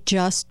they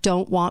just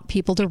don't want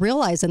people to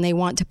realize, and they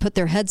want to put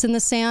their heads in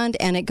the sand,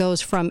 and it goes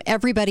from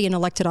everybody in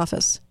elected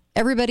office.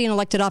 Everybody in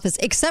elected office,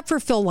 except for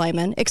Phil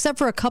Lyman, except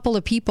for a couple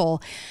of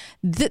people,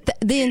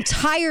 the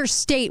entire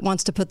state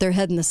wants to put their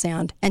head in the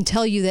sand and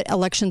tell you that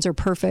elections are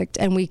perfect,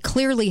 and we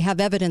clearly have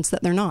evidence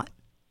that they're not.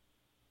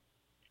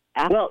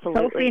 Absolutely.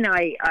 Well, Sophie and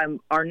I,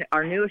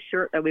 our newest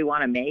shirt that we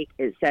want to make,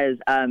 it says,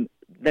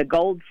 the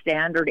gold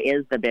standard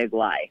is the big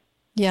lie.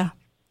 Yeah.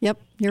 Yep.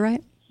 You're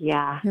right.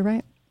 Yeah. You're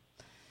right.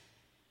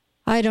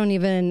 I don't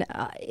even,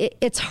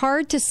 it's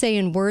hard to say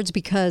in words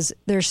because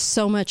there's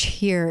so much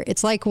here.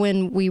 It's like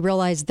when we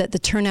realized that the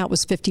turnout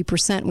was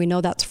 50%. We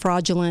know that's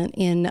fraudulent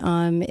in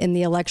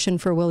the election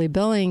for Willie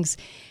Billings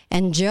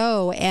and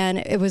Joe, and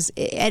it was,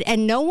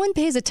 and no one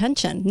pays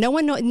attention. No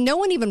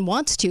one even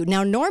wants to.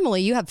 Now,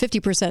 normally you have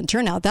 50%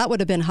 turnout. That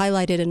would have been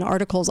highlighted in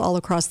articles all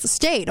across the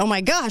state. Oh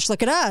my gosh,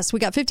 look at us. We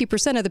got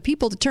 50% of the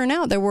people to turn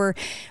out that were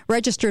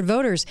registered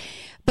voters.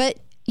 But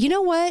you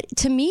know what?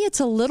 To me, it's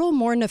a little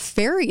more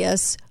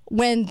nefarious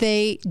when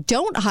they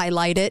don't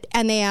highlight it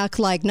and they act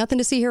like nothing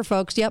to see here,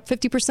 folks. Yep,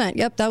 50%.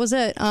 Yep, that was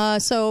it.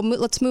 So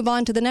let's move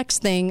on to the next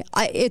thing.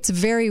 It's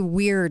very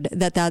weird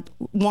that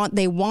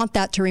they want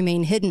that to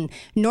remain hidden.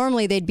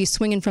 Normally, they'd be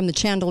swinging from the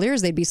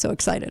chandeliers. They'd be so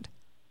excited.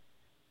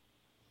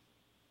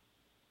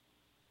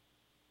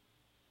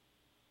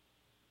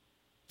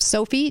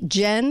 Sophie,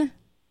 Jen,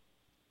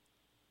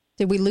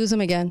 did we lose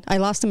him again? I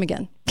lost him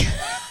again.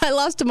 I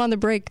lost him on the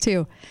break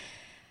too.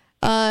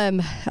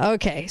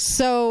 Okay,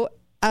 so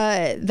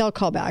They'll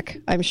call back,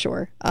 I'm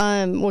sure.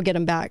 We'll get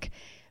them back.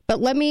 But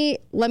let me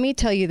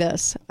tell you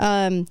this.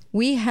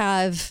 We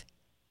have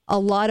a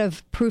lot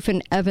of proof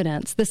and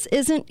evidence. This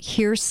isn't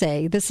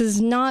hearsay. This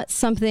is not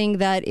something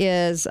that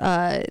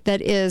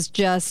is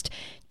just,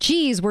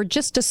 geez, we're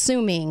just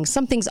assuming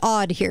something's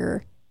odd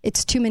here.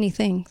 It's too many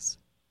things.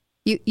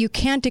 You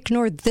can't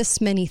ignore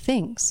this many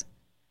things.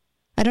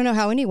 I don't know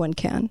how anyone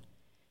can.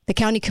 The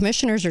county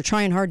commissioners are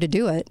trying hard to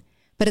do it,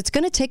 but it's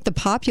going to take the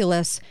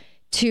populace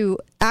to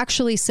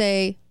actually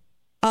say,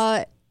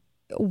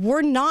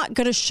 we're not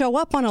going to show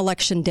up on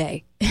election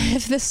day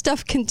if this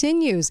stuff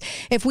continues.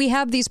 If we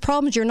have these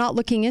problems you're not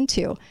looking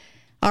into.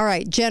 All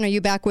right, Jen, are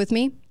you back with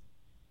me?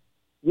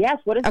 Yes.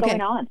 What is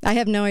going on? I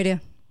have no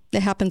idea.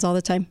 It happens all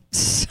the time.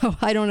 So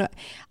I don't know.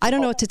 I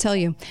don't know what to tell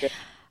you.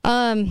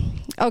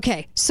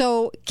 Okay,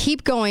 so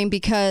keep going,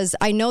 because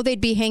I know they'd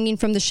be hanging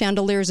from the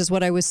chandeliers, is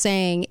what I was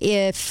saying,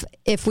 if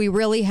we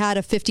really had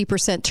a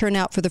 50%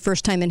 turnout for the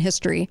first time in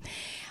history.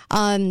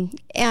 And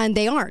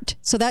they aren't.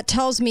 So that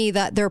tells me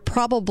that they're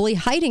probably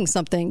hiding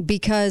something,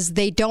 because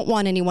they don't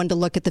want anyone to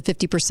look at the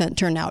 50%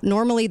 turnout.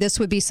 Normally, this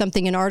would be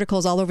something in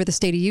articles all over the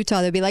state of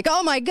Utah. They'd be like,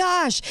 oh my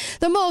gosh,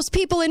 the most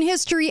people in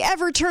history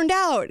ever turned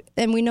out.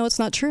 And we know it's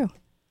not true.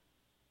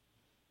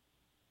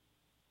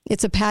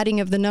 It's a padding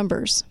of the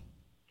numbers.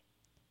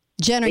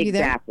 Jen, are you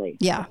there? Exactly.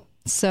 Yeah.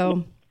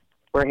 So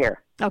we're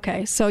here.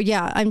 Okay. So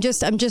yeah, I'm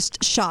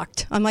just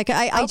shocked. I'm like,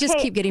 I just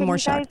keep getting more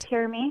shocked. Can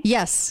you guys hear me?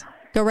 Yes.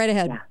 Go right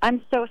ahead. Yeah.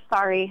 I'm so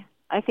sorry.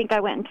 I think I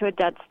went into a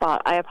dead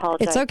spot. I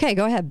apologize. It's okay.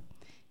 Go ahead.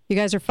 You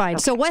guys are fine.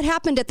 Okay. So what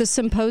happened at the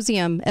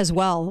symposium as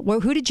well?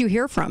 Who did you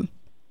hear from?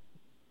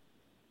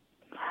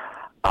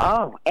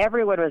 Oh,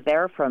 everyone was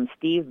there, from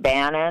Steve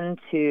Bannon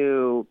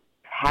to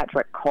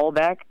Patrick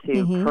Kolbeck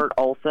to Kurt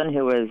Olson,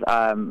 who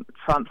was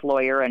Trump's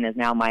lawyer and is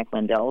now Mike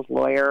Lindell's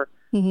lawyer.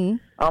 Mm-hmm.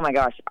 Oh, my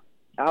gosh.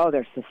 Oh,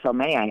 there's just so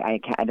many. I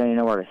don't even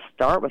know where to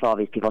start with all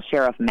these people.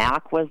 Sheriff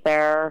Mack was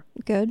there.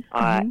 Good.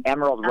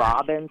 Emerald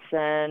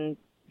Robinson.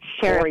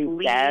 Sheriff Corey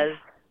Lee. Says.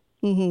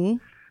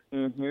 Mm-hmm.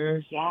 Mm-hmm.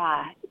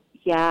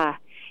 Yeah.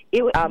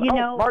 It was,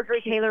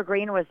 Marjorie Taylor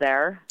Greene was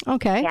there.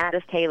 Okay.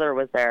 Candace Taylor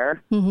was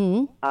there.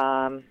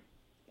 Mm-hmm.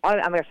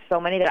 There's so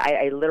many that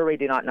I literally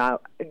do not know.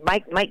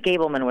 Mike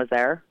Gableman was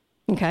there.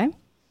 Okay.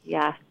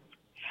 Yeah.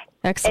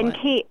 Excellent. And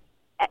Kate,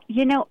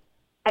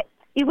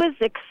 it was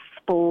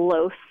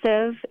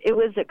explosive. It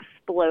was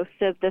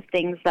explosive, the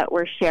things that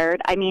were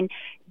shared. I mean,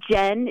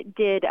 Jen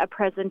did a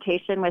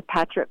presentation with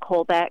Patrick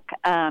Kolbeck,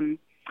 and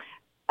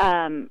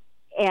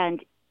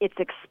it's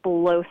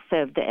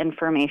explosive, the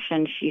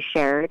information she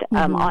shared,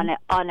 on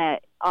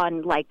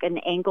like an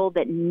angle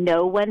that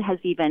no one has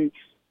even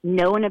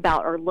known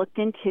about or looked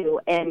into,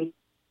 and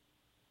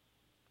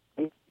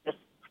just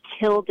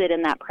killed it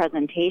in that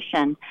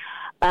presentation.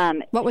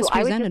 What was presented?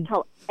 I would just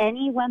tell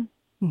anyone.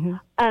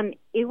 Mm-hmm.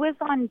 It was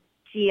on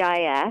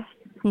GIS,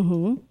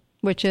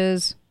 which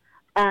is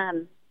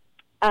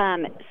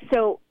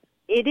so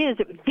it is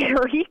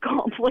very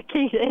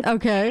complicated.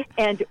 Okay,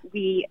 and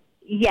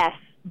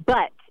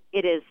but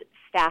it is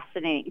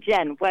fascinating.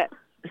 Jen, what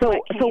this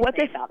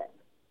about it?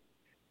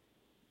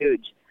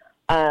 Huge.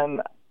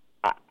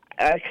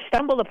 I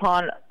stumbled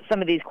upon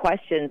some of these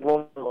questions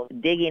while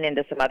digging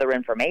into some other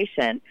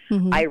information.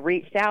 Mm-hmm. I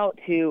reached out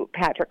to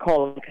Patrick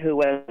Kolbeck, who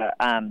was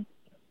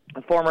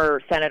a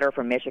former senator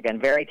from Michigan,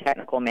 very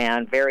technical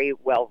man, very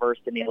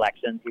well-versed in the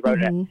elections. He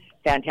wrote a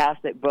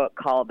fantastic book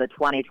called The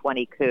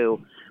 2020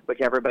 Coup, which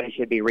everybody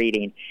should be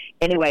reading.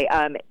 Anyway,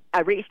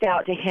 I reached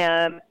out to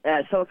him.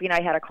 Sophie and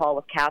I had a call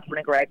with Catherine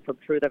and Greg from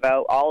True the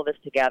Vote, all of us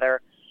together,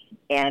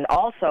 and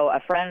also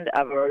a friend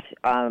of ours,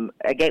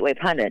 a Gateway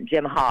pundit,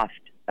 Jim Hoft,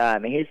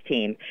 his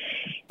team.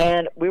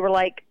 And we were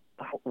like,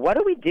 what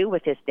do we do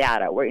with this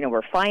data?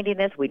 We're finding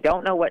this. We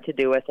don't know what to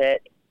do with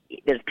it.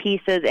 There's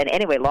pieces. And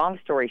anyway, long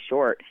story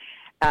short,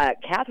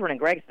 Catherine and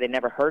Greg said they'd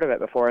never heard of it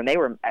before, and they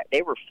were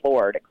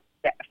floored.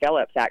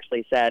 Phillips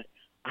actually said,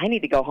 I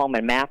need to go home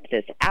and map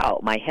this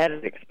out. My head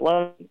is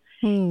exploding.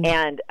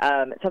 And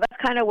so that's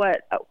kind of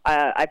what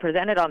I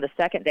presented on the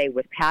second day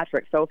with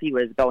Patrick. Sophie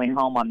was going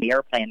home on the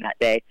airplane that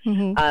day.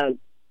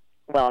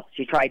 Well,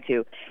 she tried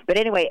to. But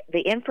anyway,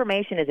 the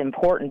information is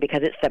important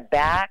because it's the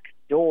back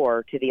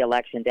door to the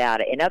election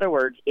data. In other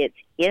words, it's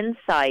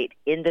insight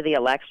into the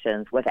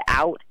elections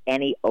without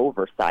any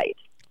oversight.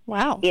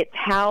 Wow. It's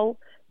how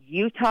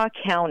Utah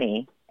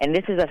County, and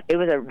it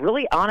was a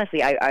really,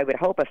 honestly, I would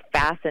hope, a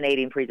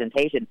fascinating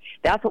presentation.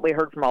 That's what we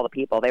heard from all the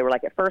people. They were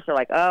like, at first they're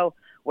like, oh,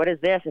 what is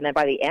this? And then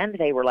by the end,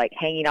 they were like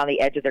hanging on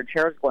the edge of their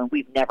chairs going,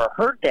 we've never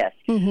heard this.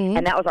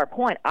 And that was our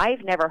point.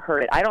 I've never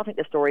heard it. I don't think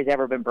the story's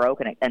ever been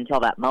broken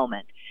until that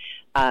moment.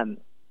 And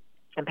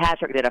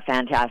Patrick did a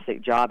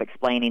fantastic job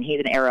explaining. He's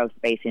an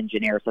aerospace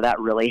engineer, so that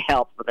really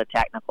helps with the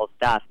technical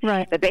stuff.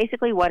 Right. But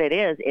basically what it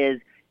is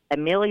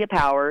Amelia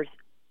Powers,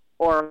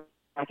 or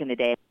back in the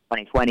day,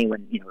 2020,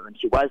 when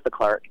she was the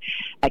clerk,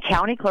 a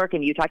county clerk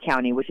in Utah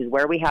County, which is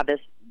where we have this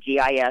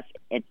GIS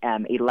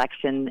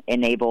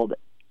election-enabled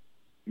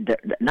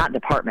not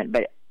department,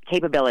 but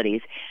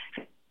capabilities,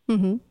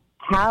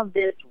 have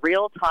this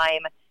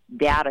real-time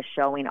data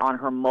showing on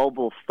her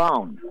mobile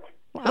phone.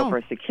 Wow. So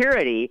for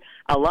security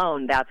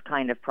alone, that's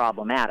kind of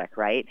problematic,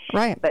 right?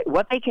 Right. But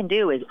what they can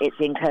do is it's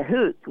in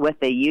cahoots with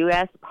the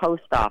U.S.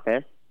 Post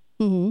Office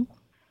Mm-hmm.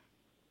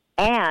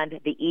 and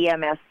the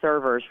EMS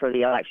servers for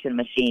the election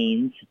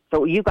machines.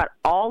 So you've got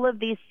all of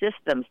these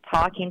systems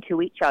talking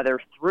to each other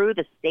through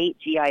the state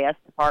GIS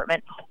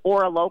department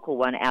or a local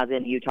one, as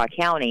in Utah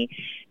County,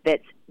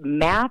 that's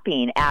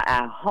mapping at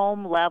a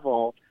home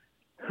level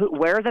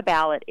where the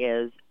ballot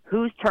is,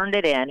 who's turned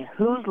it in,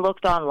 who's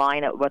looked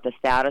online at what the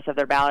status of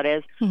their ballot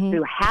is,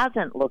 who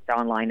hasn't looked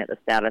online at the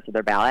status of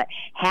their ballot,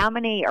 how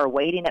many are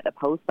waiting at the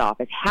post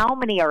office, how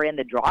many are in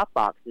the drop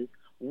boxes,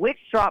 which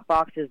drop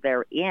boxes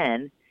they're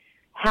in,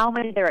 how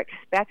many they're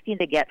expecting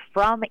to get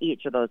from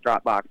each of those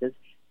drop boxes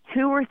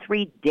 2 or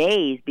 3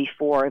 days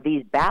before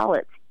these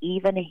ballots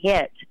even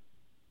hit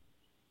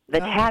the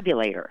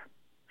tabulator.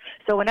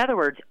 So in other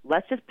words,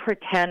 let's just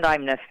pretend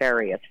I'm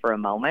nefarious for a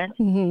moment.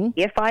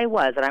 If I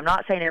was, and I'm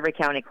not saying every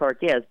county clerk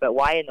is, but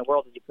why in the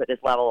world did you put this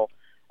level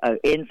of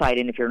insight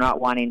in if you're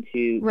not wanting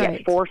to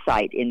get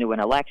foresight into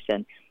an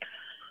election?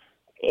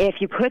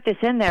 If you put this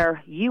in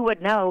there, you would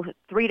know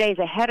 3 days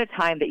ahead of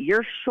time that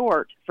you're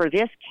short for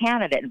this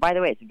candidate. And by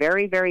the way, it's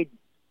very, very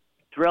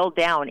drilled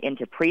down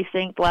into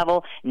precinct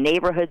level,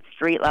 neighborhood,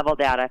 street level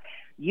data.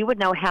 You would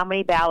know how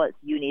many ballots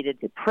you needed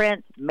to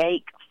print,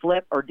 make,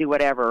 flip, or do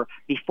whatever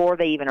before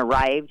they even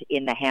arrived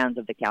in the hands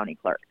of the county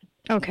clerk.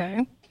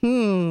 Okay.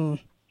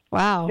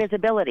 Wow.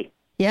 Visibility.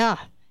 Yeah.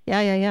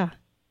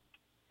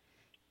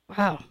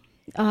 Wow.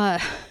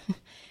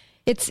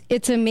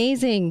 It's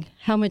amazing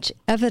how much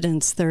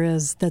evidence there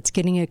is that's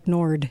getting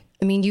ignored.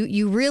 I mean,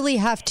 you really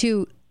have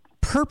to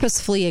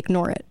purposefully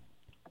ignore it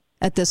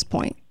at this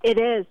point. It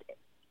is.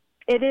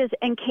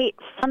 And Kate,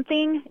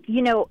 something,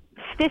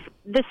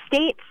 the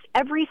states,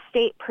 every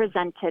state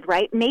presented,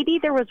 right? Maybe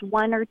there was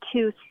 1 or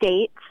 2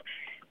 states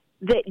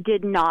that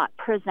did not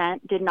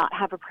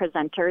have a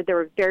presenter. There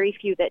were very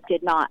few that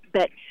did not.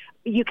 But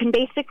you can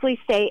basically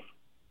say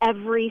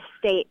every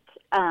state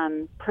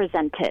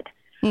presented.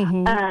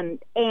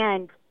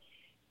 And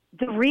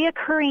the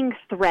reoccurring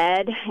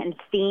thread and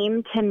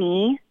theme to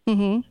me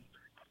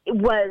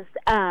was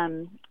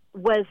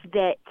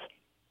that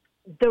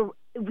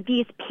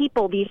these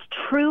people, these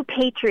true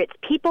patriots,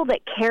 people that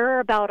care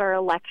about our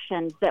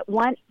elections, that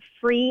want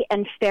free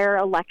and fair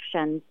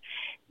elections,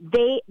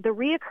 the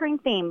reoccurring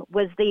theme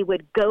was they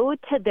would go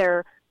to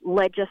their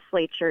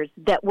legislatures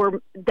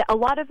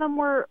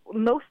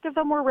most of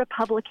them were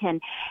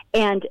Republican,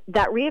 and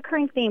that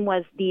reoccurring theme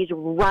was these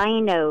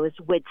rhinos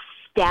would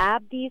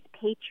stab these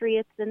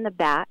patriots in the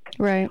back,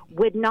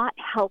 would not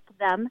help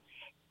them,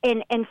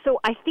 and so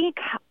I think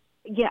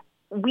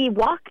we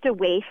walked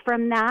away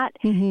from that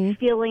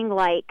feeling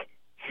like,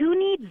 who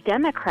needs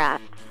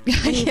Democrats?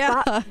 When you've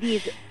got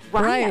these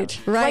rhinos.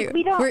 Right. Like,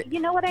 we don't, you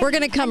know what I mean? We're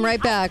going to come right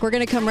back. We're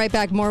going to come right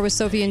back more with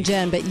Sophie and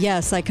Jen. But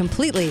yes, I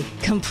completely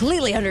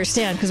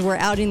understand, because we're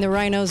outing the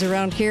rhinos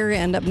around here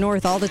and up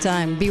north all the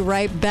time. Be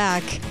right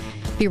back.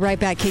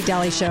 Kate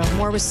Daly Show.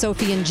 More with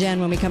Sophie and Jen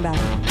when we come back.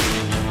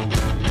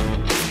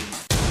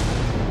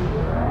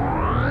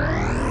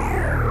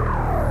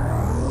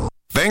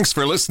 Thanks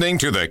for listening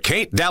to The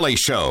Kate Daly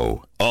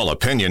Show. All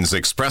opinions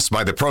expressed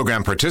by the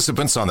program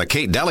participants on The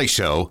Kate Daly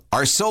Show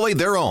are solely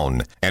their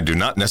own and do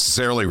not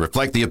necessarily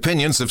reflect the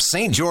opinions of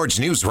St. George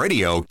News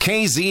Radio,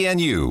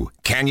 KZNU,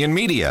 Canyon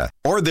Media,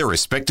 or their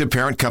respective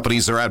parent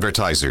companies or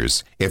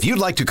advertisers. If you'd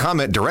like to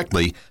comment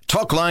directly,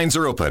 talk lines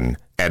are open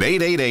at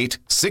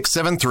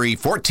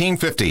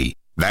 888-673-1450.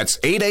 That's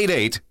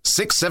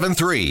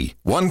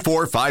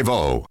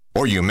 888-673-1450.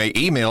 Or you may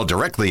email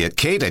directly at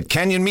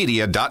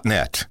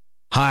kate@canyonmedia.net.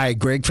 Hi,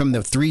 Greg from the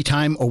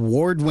 3-time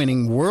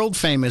award-winning,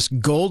 world-famous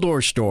Gold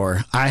Ore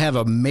Store. I have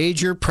a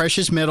major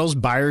precious metals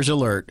buyer's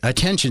alert.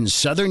 Attention,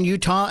 Southern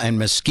Utah and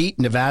Mesquite,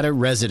 Nevada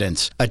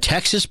residents. A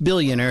Texas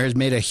billionaire has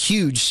made a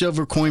huge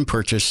silver coin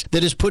purchase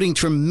that is putting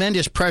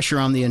tremendous pressure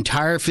on the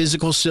entire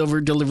physical silver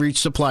delivery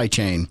supply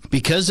chain.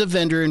 Because the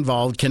vendor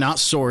involved cannot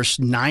source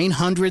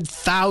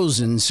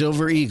 900,000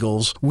 silver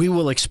eagles, we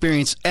will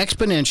experience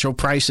exponential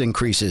price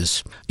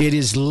increases. It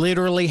is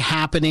literally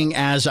happening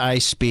as I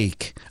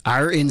speak.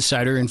 Our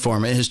insider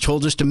informant has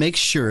told us to make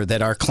sure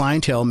that our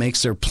clientele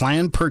makes their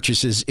planned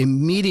purchases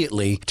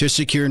immediately to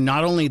secure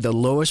not only the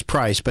lowest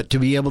price, but to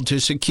be able to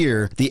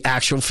secure the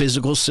actual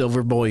physical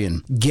silver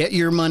bullion. Get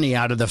your money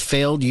out of the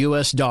failed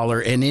U.S. dollar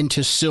and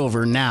into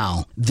silver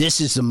now. This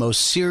is the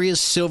most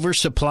serious silver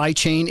supply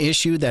chain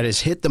issue that has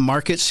hit the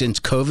market since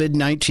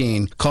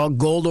COVID-19. Call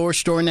Gold Ore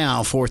Store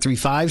now,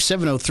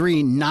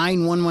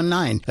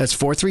 435-703-9119. That's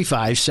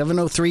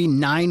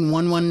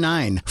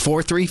 435-703-9119.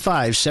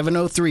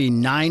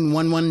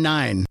 435-703-9119.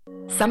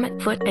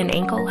 Summit Foot and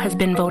Ankle has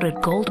been voted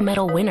gold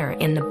medal winner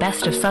in the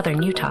Best of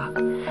Southern Utah.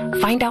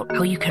 Find out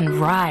how you can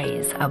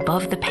rise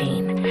above the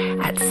pain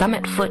at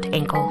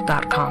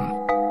summitfootankle.com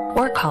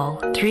or call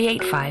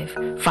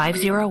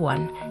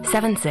 385-501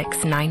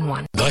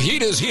 7691. The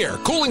heat is here.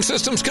 Cooling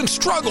systems can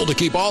struggle to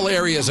keep all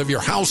areas of your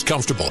house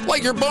comfortable,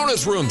 like your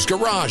bonus rooms,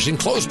 garage,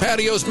 enclosed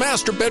patios,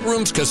 master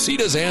bedrooms,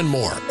 casitas, and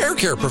more. Air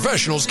Care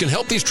professionals can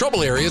help these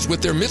trouble areas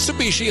with their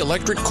Mitsubishi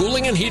electric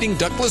cooling and heating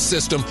ductless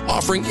system,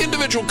 offering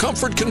individual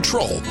comfort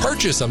control.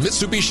 Purchase a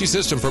Mitsubishi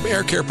system from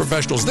Air Care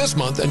professionals this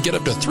month and get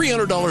up to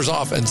 $300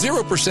 off and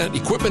 0%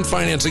 equipment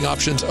financing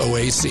options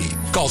OAC.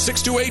 Call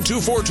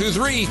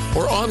 628-2423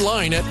 or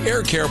online at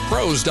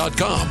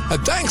aircarepros.com.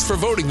 And thanks for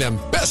voting them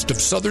Best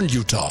of Southern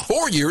Utah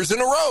 4 years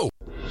in a row.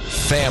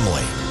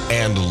 Family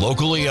and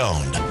locally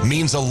owned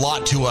means a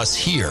lot to us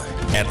here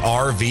at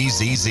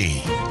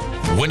RVZZ.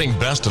 Winning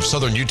Best of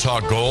Southern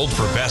Utah Gold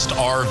for Best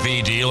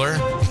RV Dealer?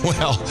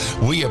 Well,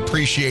 we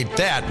appreciate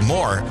that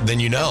more than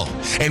you know.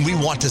 And we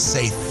want to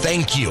say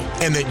thank you,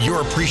 and that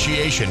your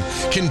appreciation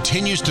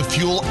continues to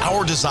fuel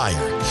our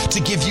desire to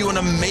give you an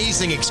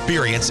amazing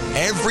experience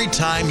every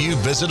time you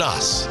visit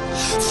us.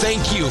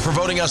 Thank you for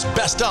voting us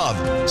Best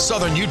of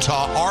Southern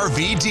Utah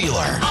RV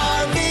Dealer.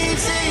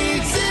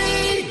 RVZZ!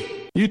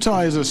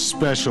 Utah is a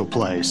special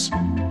place.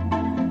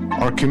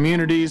 Our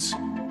communities,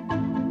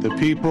 the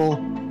people,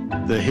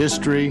 the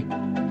history.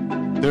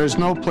 There is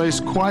no place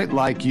quite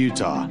like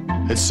Utah.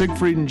 At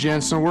Siegfried and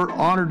Jensen, we're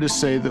honored to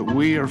say that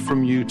we are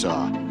from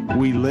Utah.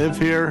 We live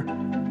here,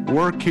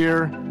 work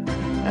here,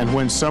 and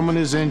when someone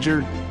is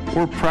injured,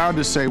 we're proud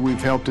to say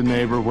we've helped a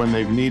neighbor when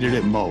they've needed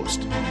it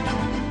most.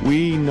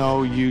 We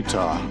know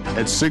Utah.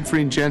 At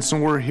Siegfried and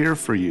Jensen, we're here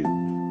for you.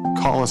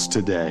 Call us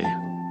today.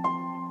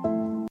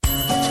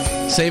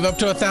 Save up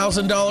to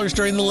 $1,000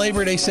 during the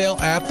Labor Day sale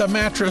at the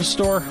Mattress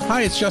Store.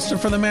 Hi, it's Justin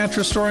from the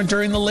Mattress Store, and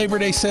during the Labor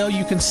Day sale,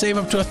 you can save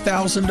up to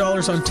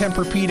 $1,000 on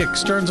Tempur-Pedic,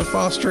 Stearns &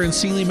 Foster, and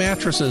Sealy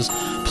mattresses.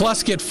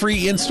 Plus, get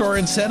free in-store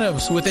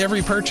incentives with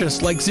every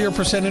purchase, like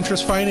 0%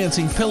 interest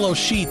financing, pillows,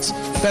 sheets.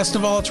 Best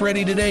of all, it's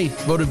ready today.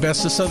 Voted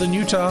Best of Southern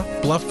Utah.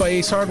 Bluff by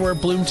Ace Hardware,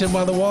 Bloomington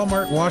by the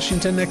Walmart,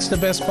 Washington next to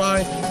Best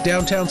Buy,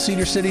 downtown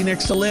Cedar City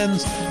next to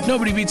Lynn's.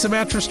 Nobody beats the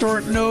Mattress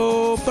Store.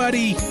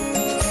 Nobody.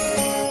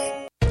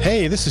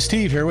 Hey, this is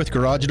Steve here with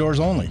Garage Doors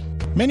Only.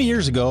 Many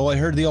years ago, I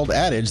heard the old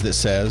adage that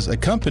says a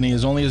company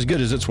is only as good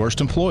as its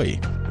worst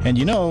employee. And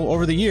you know,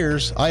 over the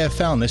years, I have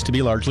found this to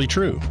be largely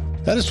true.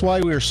 That is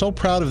why we are so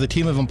proud of the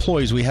team of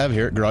employees we have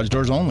here at Garage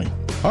Doors Only.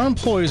 Our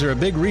employees are a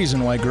big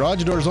reason why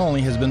Garage Doors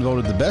Only has been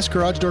voted the best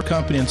garage door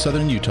company in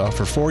Southern Utah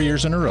for 4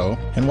 years in a row,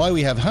 and why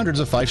we have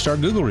hundreds of 5-star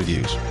Google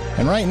reviews.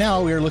 And right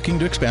now, we are looking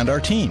to expand our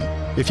team.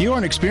 If you are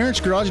an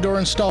experienced garage door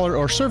installer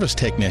or service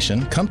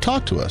technician, come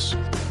talk to us.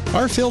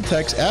 Our field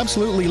techs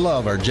absolutely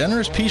love our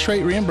generous piece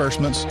rate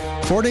reimbursements,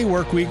 4-day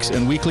work weeks,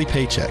 and weekly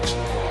paychecks.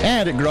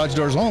 And at Garage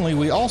Doors Only,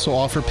 we also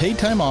offer paid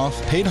time off,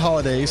 paid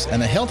holidays,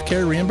 and a health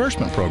care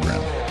reimbursement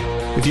program.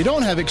 If you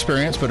don't have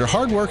experience but are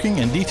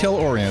hardworking and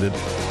detail-oriented,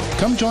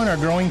 come join our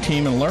growing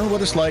team and learn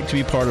what it's like to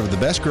be part of the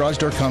best garage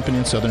door company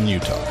in Southern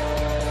Utah.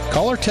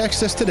 Call or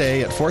text us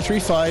today at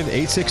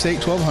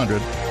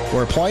 435-868-1200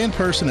 or apply in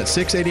person at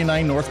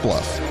 689 North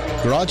Bluff.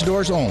 Garage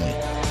Doors Only,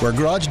 where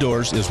garage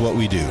doors is what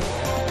we do.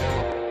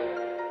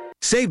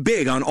 Save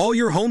big on all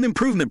your home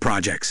improvement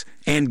projects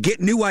and get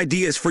new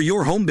ideas for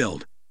your home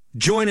build.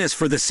 Join us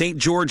for the St.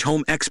 George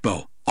Home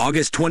Expo,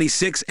 August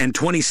 26th and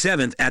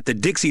 27th at the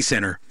Dixie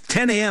Center,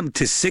 10 a.m.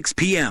 to 6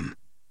 p.m.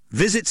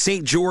 Visit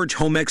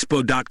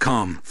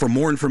stgeorgehomeexpo.com for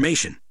more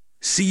information.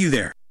 See you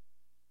there.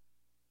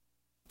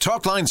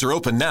 Talk lines are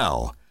open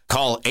now.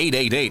 Call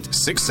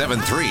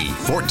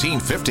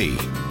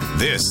 888-673-1450.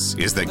 This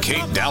is the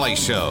Kate Daly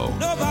Show.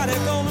 Nobody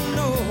gonna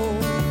know.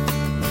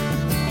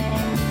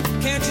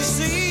 Can't you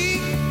see?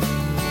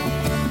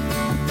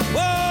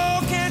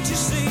 Oh, can't you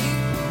see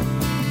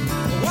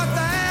what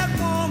that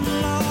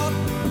woman, Lord,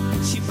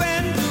 she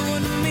been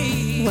doing to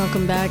me?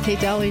 Welcome back, Kate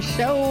Daly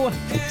Show.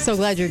 So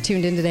glad you're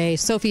tuned in today.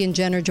 Sophie and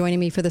Jen are joining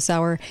me for this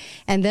hour,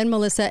 and then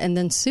Melissa, and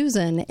then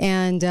Susan.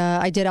 And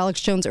I did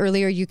Alex Jones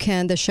earlier. You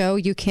can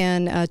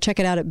check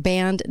it out at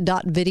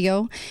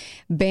band.video,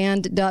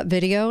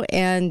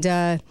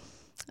 and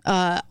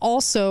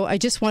also, I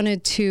just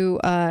wanted to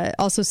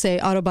also say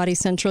Auto Body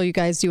Central, you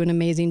guys do an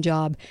amazing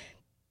job.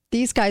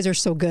 These guys are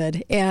so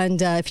good.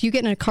 And if you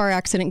get in a car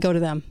accident, go to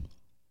them.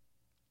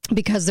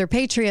 Because they're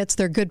patriots,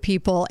 they're good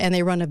people, and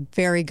they run a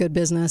very good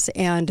business,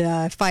 and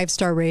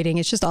 5-star rating.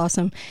 It's just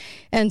awesome.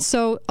 And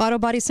so Auto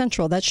Body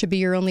Central, that should be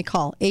your only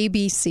call,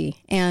 ABC.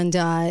 And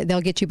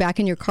they'll get you back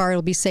in your car.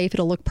 It'll be safe.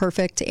 It'll look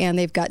perfect. And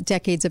they've got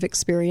decades of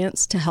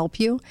experience to help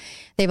you.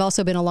 They've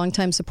also been a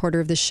longtime supporter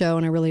of the show,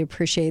 and I really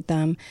appreciate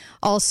them.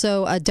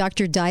 Also,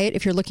 Dr. Diet,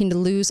 if you're looking to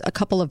lose a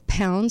couple of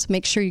pounds,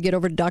 make sure you get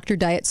over to Dr.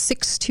 Diet,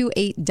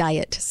 628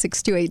 Diet.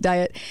 628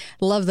 Diet.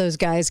 Love those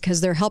guys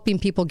because they're helping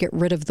people get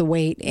rid of the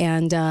weight.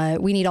 And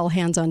we need all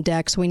hands on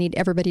deck, so we need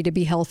everybody to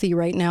be healthy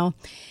right now.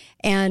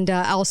 And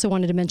I also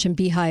wanted to mention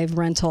Beehive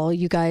Rental.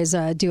 You guys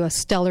do a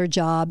stellar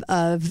job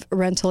of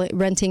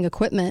renting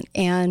equipment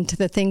and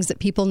the things that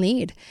people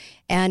need.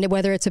 And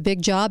whether it's a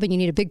big job and you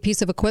need a big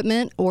piece of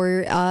equipment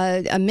or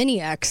a Mini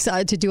X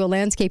to do a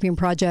landscaping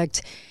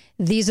project,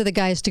 these are the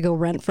guys to go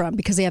rent from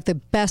because they have the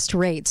best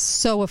rates,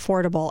 so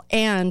affordable,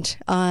 and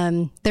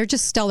they're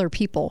just stellar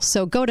people.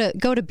 So go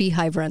to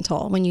Beehive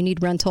Rental. When you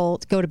need rental,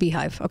 go to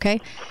Beehive,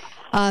 okay?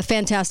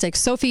 Fantastic.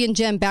 Sophie and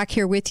Jen back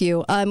here with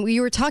you.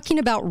 You were talking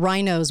about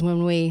rhinos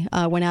when we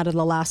went out of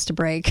the last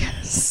break.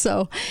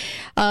 So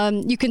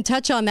you can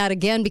touch on that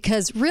again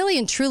because really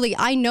and truly,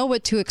 I know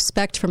what to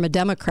expect from a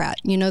Democrat.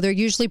 You know, they're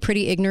usually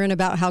pretty ignorant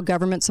about how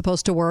government's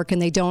supposed to work and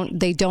they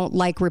don't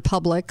like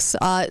republics.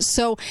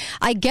 So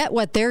I get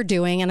what they're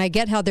doing and I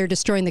get how they're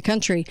destroying the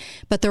country.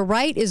 But the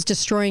right is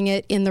destroying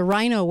it in the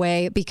rhino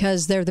way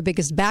because they're the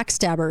biggest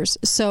backstabbers.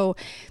 So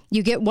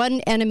you get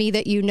one enemy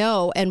that you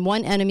know and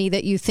one enemy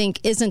that you think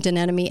isn't an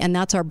enemy, and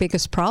that's our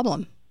biggest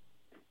problem.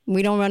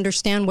 We don't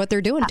understand what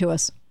they're doing to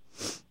us.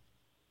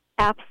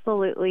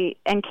 Absolutely.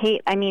 And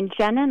Kate, I mean,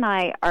 Jen and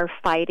I are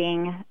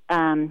fighting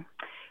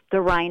the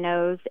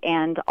rhinos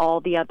and all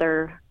the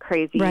other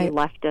crazy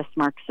leftist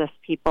Marxist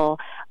people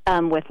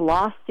with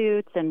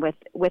lawsuits and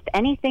with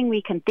anything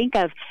we can think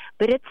of.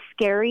 But it's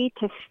scary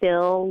to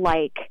feel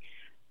like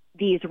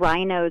these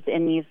rhinos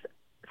in these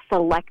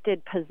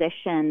selected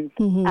positions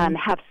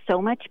have so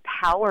much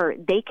power.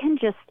 They can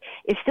just,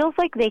 it feels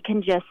like they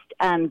can just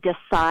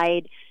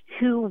decide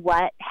who,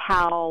 what,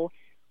 how,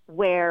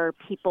 where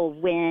people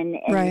win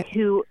and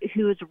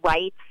whose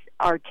rights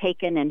are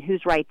taken and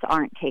whose rights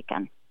aren't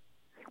taken.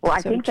 Well,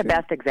 I think the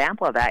best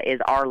example of that is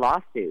our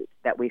lawsuit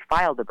that we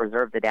filed to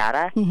preserve the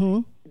data.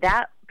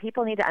 That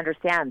people need to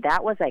understand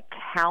that was a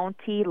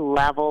county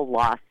level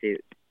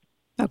lawsuit.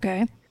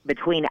 Okay.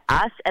 Between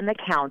us and the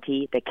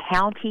county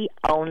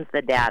owns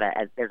the data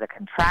as there's a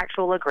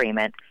contractual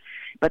agreement,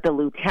 but the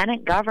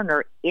lieutenant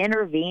governor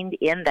intervened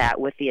in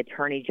that with the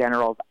attorney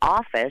general's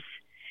office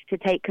to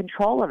take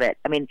control of it.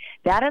 I mean,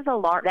 that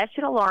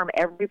should alarm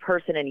every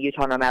person in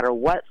Utah, no matter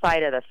what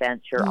side of the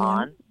fence you're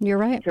on. You're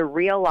right. To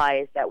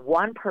realize that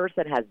one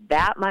person has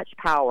that much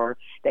power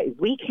that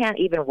we can't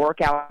even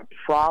work out a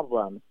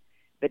problem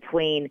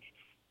between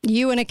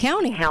you and a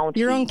county,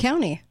 your own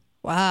county.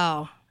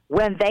 Wow.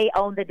 When they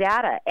own the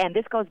data. And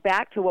this goes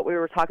back to what we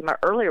were talking about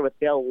earlier with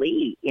Bill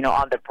Lee,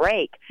 on the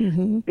break.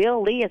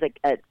 Bill Lee is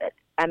an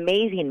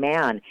amazing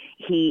man.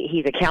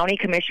 He's a county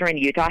commissioner in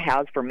Utah,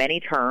 has for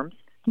many terms.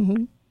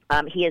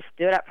 He has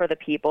stood up for the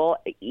people,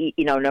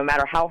 no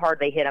matter how hard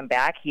they hit him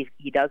back,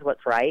 he does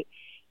what's right.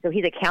 So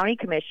he's a county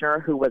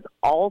commissioner who was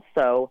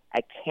also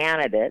a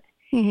candidate.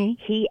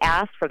 He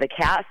asked for the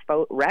cast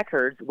vote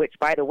records, which,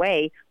 by the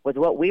way, was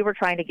what we were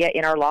trying to get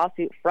in our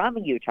lawsuit from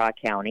Utah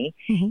County.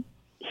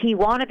 He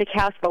wanted the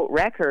cast vote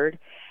record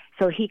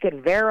so he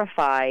could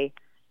verify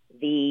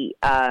the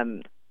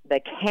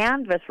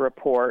canvass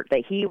report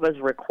that he was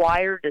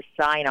required to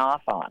sign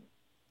off on.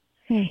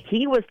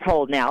 He was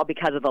told now,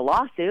 because of the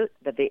lawsuit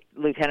that the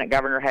lieutenant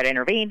governor had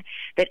intervened,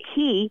 that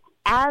he,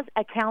 as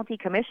a county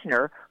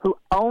commissioner who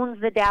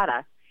owns the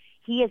data,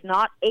 he is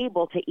not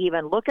able to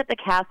even look at the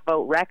cast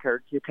vote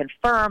record to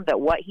confirm that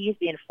what he's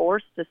being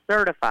forced to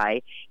certify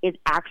is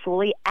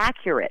actually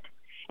accurate.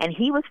 And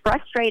he was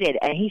frustrated,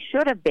 and he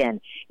should have been,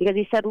 because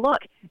he said, look,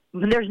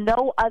 there's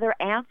no other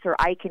answer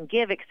I can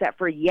give except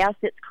for, yes,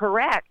 it's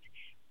correct.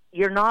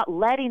 You're not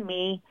letting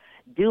me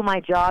do my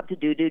job to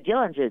do due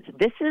diligence.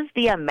 This is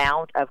the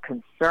amount of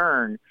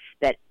concern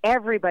that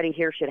everybody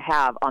here should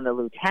have on the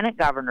lieutenant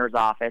governor's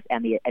office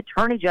and the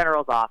attorney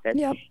general's office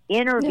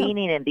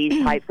intervening in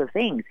these types of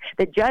things.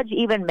 The judge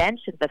even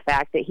mentioned the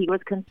fact that he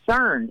was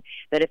concerned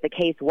that if the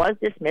case was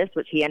dismissed,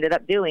 which he ended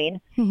up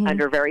doing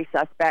under very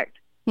suspect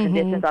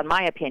conditions, on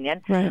my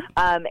opinion,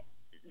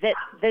 that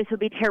this would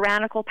be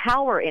tyrannical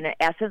power in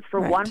essence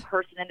for one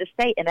person in the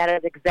state, and that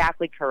is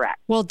exactly correct.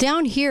 Well,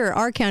 down here,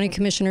 our county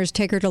commissioners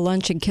take her to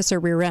lunch and kiss her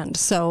rear end,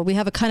 so we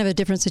have a kind of a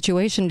different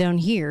situation down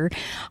here.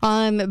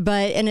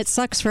 And it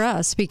sucks for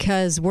us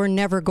because we're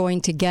never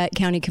going to get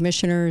county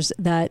commissioners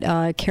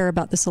that care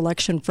about this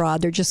election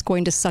fraud. They're just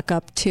going to suck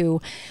up to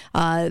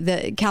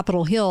the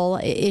Capitol Hill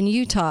in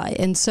Utah,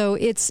 and so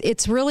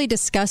it's really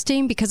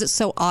disgusting because it's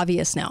so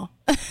obvious now.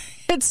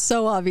 It's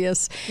so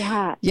obvious.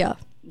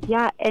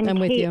 Yeah, and I'm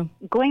Kate, with you.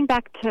 Going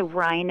back to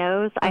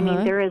rhinos, I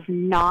mean, there is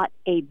not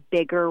a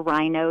bigger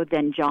rhino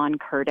than John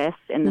Curtis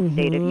in the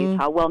state of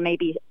Utah. Well,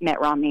 maybe Mitt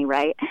Romney,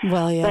 right?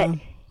 Well, yeah. But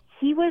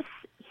he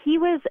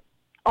was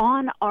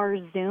on our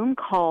Zoom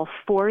call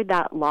for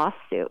that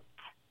lawsuit.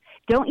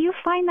 Don't you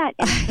find that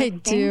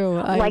interesting?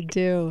 I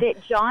do.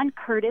 That John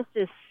Curtis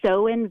is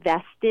so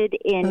invested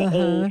in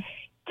a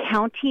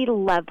county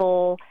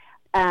level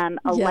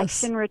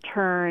election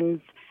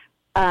returns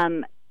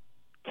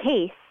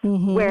case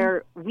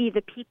where we,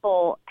 the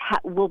people,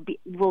 will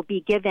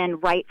be given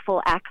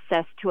rightful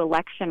access to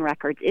election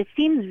records. It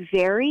seems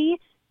very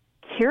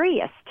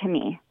curious to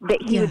me that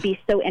he would be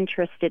so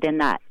interested in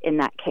that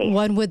case.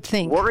 One would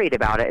think. Worried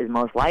about it is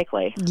most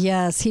likely.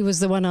 Yes, he was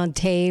the one on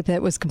tape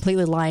that was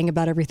completely lying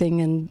about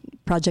everything, and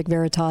Project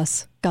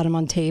Veritas got him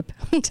on tape.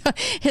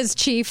 His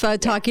chief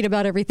talking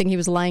about everything he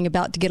was lying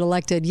about to get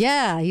elected.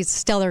 Yeah, he's a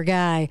stellar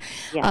guy.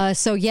 Yeah.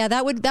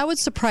 That would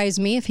surprise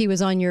me if he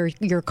was on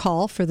your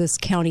call for this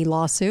county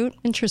lawsuit.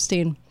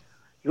 Interesting.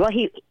 Well,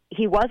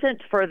 he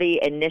wasn't for the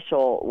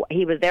initial,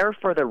 he was there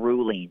for the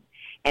ruling.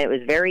 And it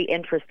was very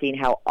interesting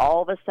how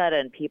all of a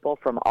sudden people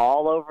from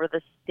all over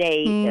the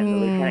state and the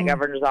lieutenant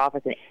governor's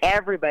office and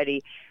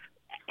everybody,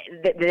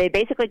 they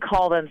basically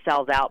call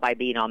themselves out by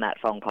being on that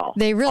phone call.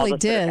 They really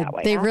did.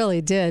 They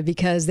really did,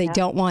 because they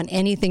don't want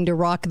anything to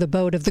rock the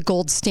boat of the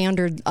gold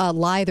standard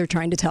lie they're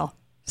trying to tell.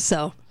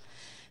 So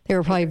they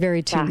were probably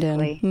very tuned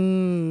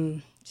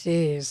in.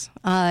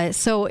 Jeez.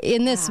 So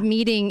in this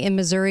meeting in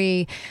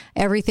Missouri,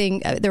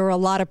 everything, there were a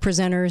lot of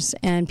presenters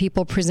and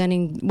people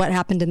presenting what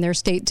happened in their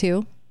state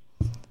too?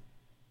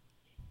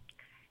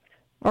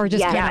 Or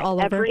just kind of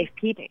all over? If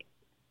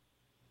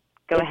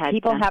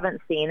people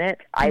haven't seen it,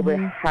 I would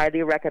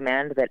highly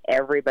recommend that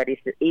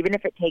everybody, even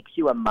if it takes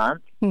you a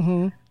month,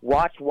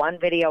 watch one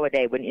video a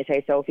day. Wouldn't you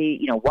say, Sophie?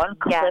 You know, one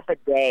clip a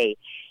day.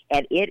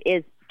 And it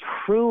is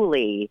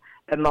truly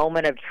the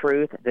moment of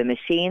truth. The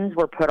machines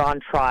were put on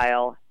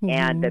trial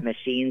and the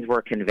machines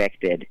were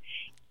convicted.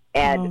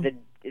 And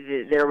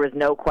there was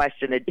no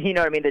question that, you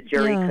know what I mean, the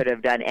jury could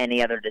have done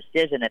any other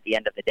decision at the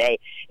end of the day.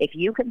 If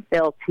you can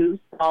fill 2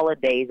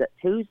 solid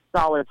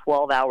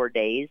 12-hour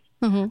days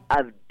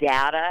of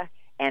data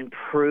and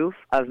proof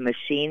of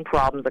machine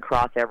problems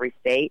across every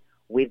state,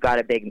 we've got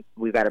a big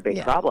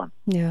problem.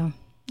 Yeah.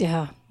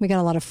 We got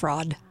a lot of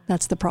fraud.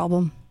 That's the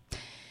problem.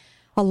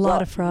 A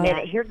lot of fraud.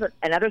 And here's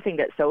another thing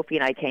that Sophie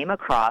and I came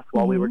across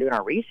while we were doing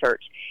our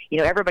research. You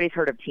know, everybody's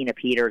heard of Tina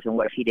Peters and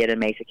what she did in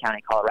Mesa County,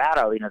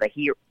 Colorado, you know,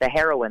 the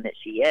heroine that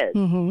she is.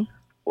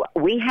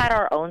 We had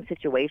our own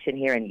situation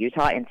here in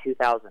Utah in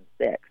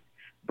 2006.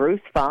 Bruce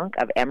Funk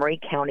of Emery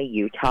County,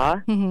 Utah,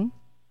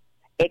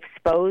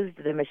 exposed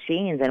the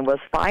machines and was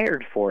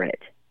fired for it.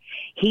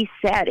 He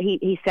said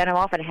he sent him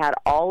off and had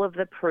all of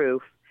the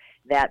proof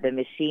that the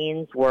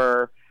machines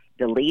were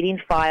deleting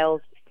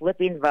files,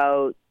 flipping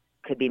votes,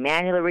 could be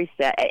manually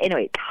reset.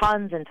 Anyway,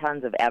 tons and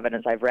tons of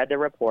evidence. I've read the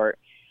report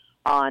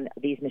on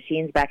these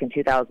machines back in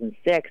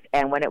 2006,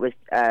 and when it was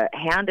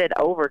handed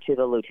over to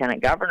the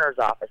lieutenant governor's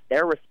office,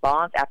 their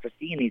response after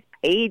seeing these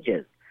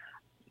pages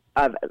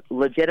of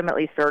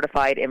legitimately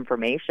certified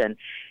information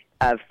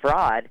of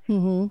fraud,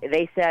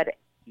 they said,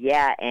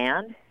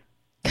 and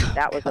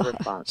that was the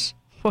response.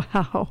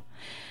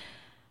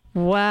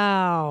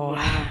 Wow.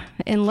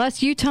 Unless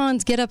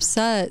Utahns get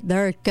upset,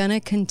 they're going to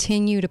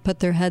continue to put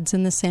their heads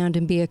in the sand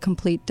and be a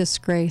complete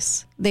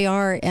disgrace. They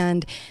are.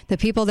 And the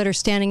people that are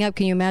standing up,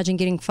 can you imagine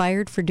getting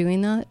fired for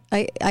doing that?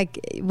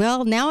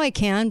 Well, now I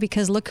can,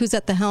 because look who's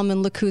at the helm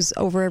and look who's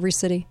over every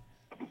city.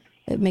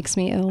 It makes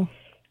me ill.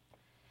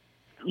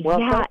 Well,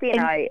 Sophie and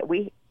I,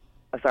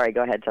 sorry,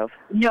 go ahead, Soph.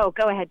 No,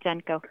 go ahead,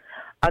 Jen, go.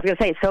 I was going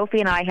to say, Sophie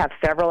and I have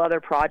several other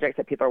projects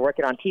that people are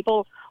working on.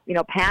 People, you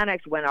know,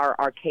 panicked when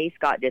our case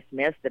got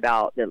dismissed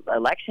about the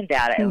election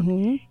data.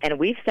 And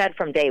we've said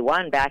from day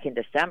one back in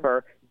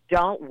December,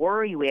 don't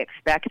worry, we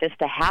expect this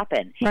to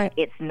happen. Right.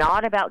 It's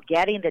not about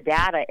getting the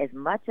data as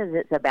much as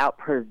it's about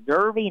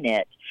preserving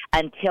it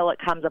until it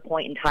comes a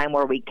point in time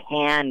where we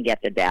can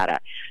get the data.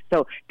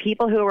 So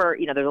people who are,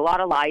 you know, there's a lot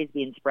of lies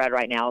being spread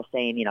right now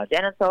saying, you know,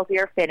 Jen and Sophie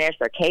are finished,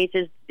 their case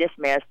is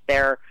dismissed,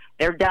 they're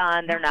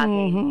done, they're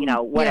nothing, you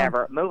know,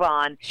 whatever, move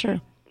on. Sure.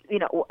 You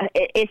know,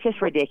 it's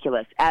just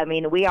ridiculous. I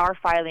mean, we are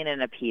filing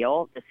an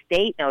appeal. The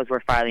state knows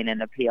we're filing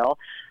an appeal.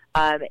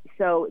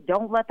 So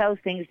don't let those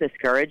things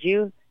discourage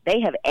you.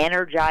 They have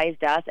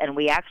energized us, and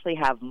we actually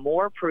have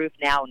more proof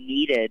now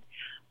needed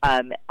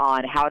on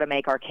how to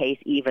make our case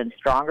even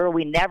stronger.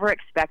 We never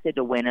expected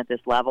to win at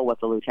this level with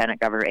the lieutenant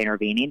governor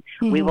intervening.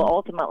 We will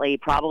ultimately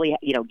probably,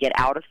 you know, get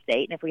out of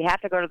state, and if we have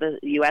to go to the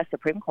U.S.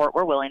 Supreme Court,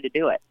 we're willing to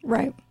do it.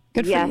 Right.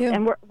 Good for you.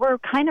 And we're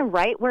kind of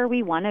right where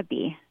we want to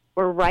be.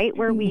 We're right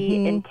where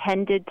we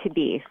intended to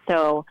be.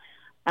 So,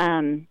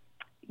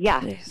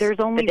 there's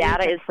only the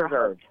data is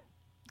preserved.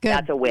 Good.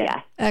 That's a win.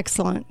 Yeah.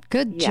 Excellent.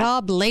 Good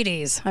job,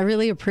 ladies. I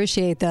really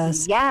appreciate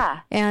this.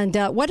 Yeah. And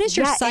what is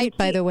your site,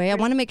 by the way? I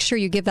want to make sure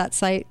you give that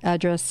site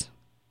address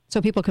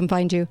so people can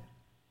find you.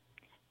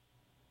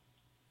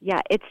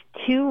 Yeah, it's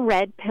 2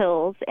 red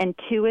pills, and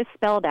 2 is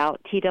spelled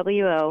out,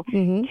 TWO,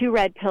 2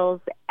 red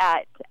pills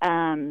at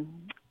 .org.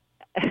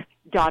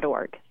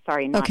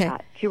 Sorry, not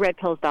that.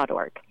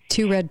 2redpills.org.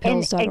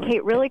 2redpills.org. And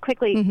Kate, really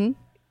quickly,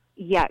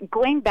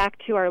 going back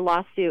to our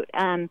lawsuit,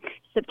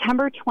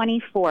 September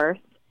 24th,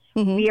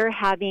 we are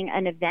having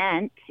an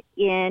event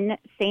in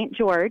St.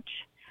 George.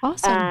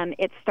 Awesome.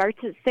 It starts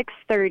at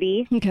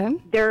 6:30. Okay.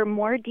 There are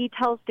more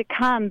details to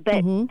come,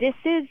 but this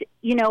is,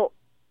 you know,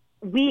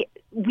 we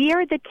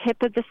are the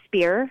tip of the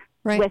spear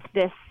with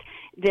this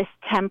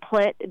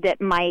template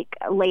that Mike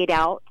laid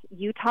out.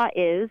 Utah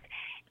is,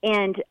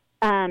 and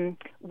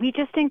we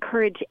just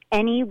encourage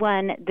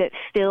anyone that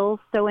feels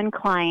so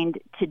inclined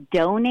to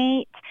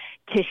donate,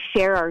 to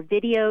share our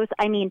videos.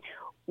 I mean,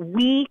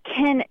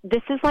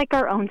 this is like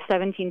our own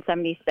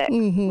 1776.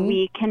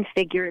 We can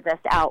figure this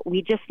out.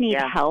 We just need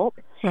help.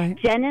 Right.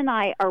 Jen and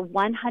I are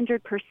 100%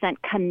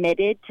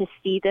 committed to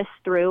see this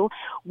through.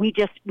 We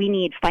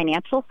need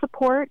financial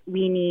support.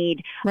 We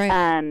need,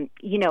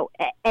 you know,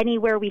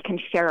 anywhere we can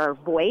share our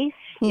voice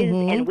is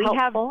and we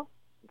helpful.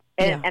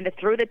 And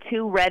through the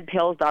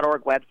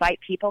 2redpills.org website,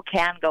 people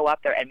can go up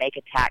there and make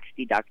a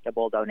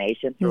tax-deductible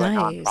donation through a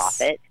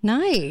nonprofit.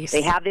 Nice.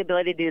 They have the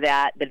ability to do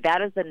that, but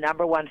that is the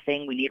number one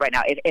thing we need right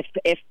now.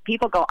 If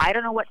people go, I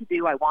don't know what to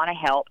do, I want to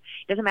help,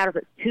 it doesn't matter if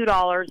it's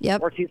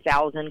 $2 or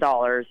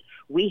 $2,000,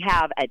 we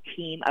have a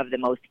team of the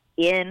most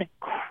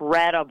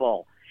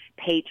incredible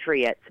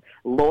patriots,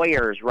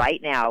 lawyers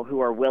right now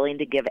who are willing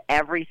to give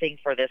everything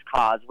for this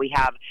cause. We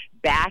have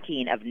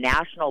backing of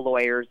national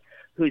lawyers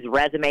whose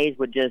resumes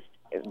would just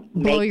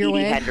make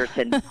Edie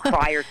Henderson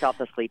cry herself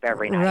to sleep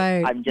every night.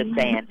 Right. I'm just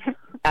saying.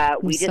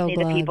 We just need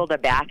the people to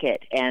back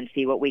it and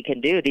see what we can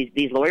do.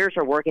 These lawyers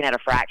are working at a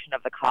fraction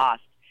of the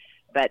cost,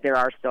 but there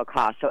are still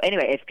costs. So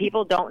anyway, if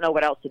people don't know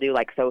what else to do,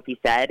 like Sophie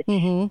said,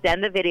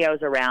 send the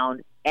videos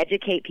around,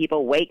 educate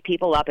people, wake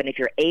people up, and if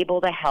you're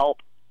able to help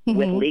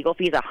with legal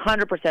fees,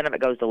 100% of it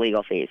goes to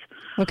legal fees.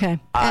 Okay.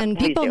 And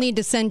people need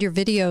to send your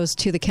videos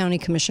to the county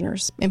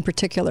commissioners in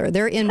particular.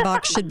 Their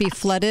inbox should be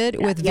flooded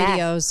with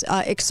videos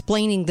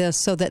explaining this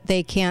so that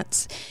they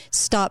can't they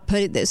stop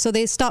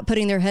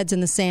putting their heads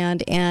in the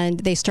sand and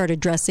they start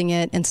addressing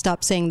it and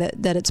stop saying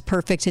that it's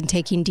perfect and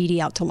taking Dee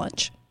Dee out to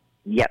lunch.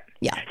 Yep.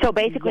 Yeah. So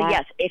basically,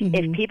 yes,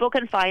 if people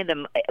can find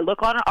them,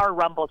 look on our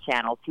Rumble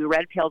channel, 2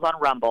 Red Pills on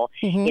Rumble.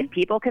 If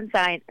people can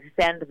send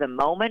the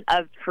Moment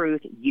of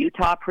Truth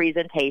Utah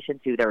presentation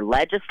to their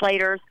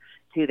legislators,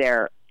 to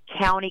their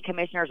county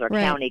commissioners or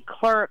county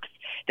clerks,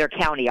 their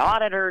county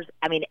auditors,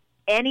 I mean,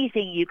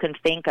 anything you can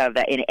think of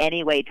that in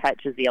any way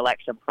touches the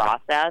election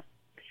process,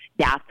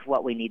 that's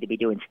what we need to be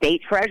doing.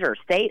 State treasurer,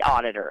 state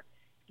auditor,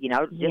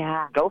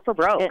 just go for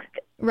broke.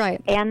 Right.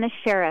 And the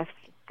sheriffs.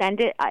 Send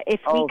it.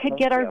 If we could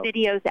get our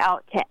videos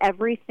out to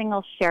every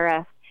single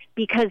sheriff,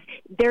 because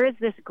there is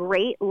this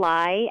great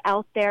lie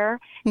out there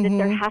that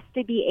there has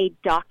to be a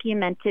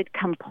documented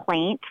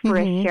complaint for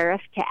a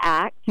sheriff to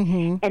act,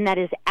 and that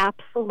is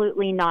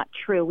absolutely not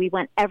true. We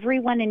want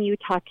everyone in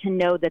Utah to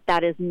know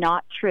that is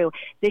not true.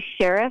 The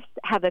sheriffs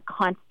have the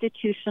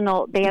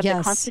constitutional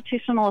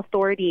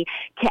authority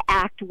to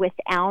act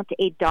without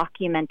a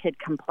documented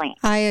complaint.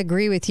 I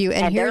agree with you.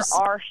 And there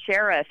are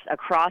sheriffs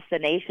across the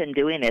nation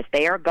doing this.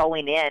 They are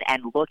going in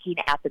and looking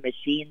at the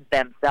machines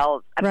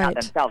themselves, not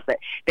themselves, but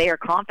they are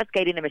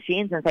confiscating the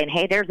machines and saying,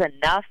 hey, there's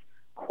enough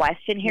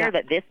question here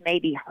that this may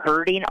be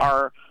hurting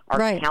our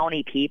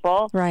county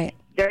people. Right.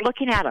 They're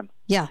looking at them.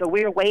 Yeah. So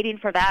we're waiting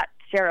for that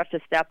sheriff to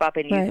step up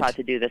in Utah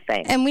to do the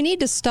same. And we need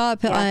to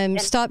stop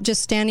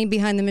just standing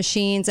behind the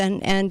machines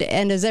and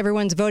as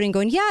everyone's voting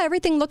going,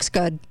 everything looks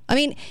good. I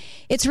mean,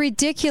 it's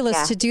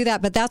ridiculous to do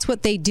that, but that's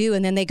what they do.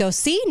 And then they go,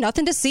 see,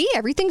 nothing to see.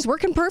 Everything's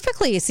working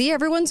perfectly. See,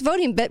 everyone's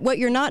voting. But what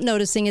you're not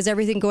noticing is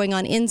everything going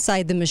on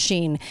inside the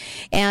machine.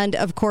 And,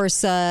 of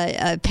course,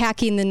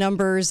 packing the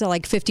numbers,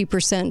 like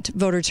 50%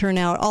 voter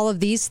turnout, all of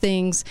these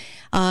things,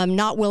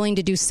 not willing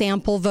to do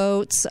sample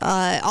votes,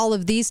 all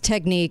of these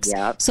techniques.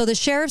 Yep. So the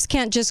sheriffs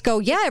can't just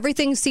go,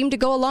 everything seemed to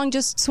go along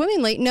just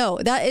swimmingly. No,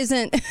 that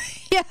isn't.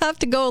 You have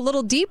to go a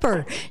little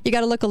deeper. You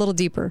got to look a little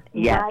deeper.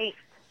 Yeah. Right.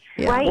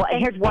 Yeah. Right. Well, and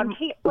here's one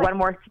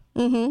more.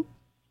 Go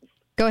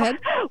ahead.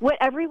 What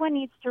everyone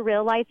needs to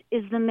realize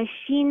is the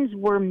machines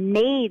were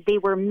made. They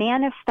were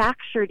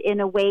manufactured in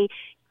a way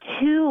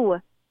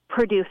to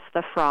produce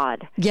the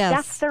fraud. Yes.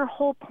 That's their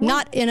whole point.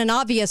 Not in an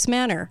obvious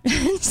manner.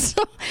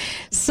 so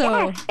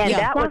And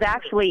that was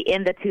actually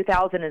in the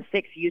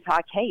 2006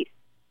 Utah case.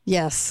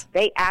 Yes.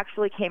 They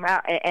actually came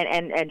out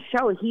and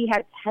showed he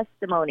had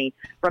testimony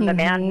from the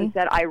man who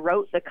said, I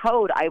wrote the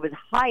code. I was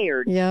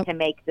hired to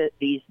make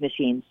these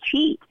machines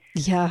cheat.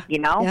 Yeah. You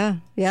know?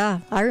 Yeah.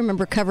 I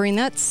remember covering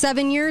that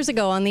 7 years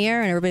ago on the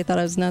air, and everybody thought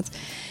I was nuts.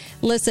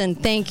 Listen,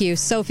 thank you,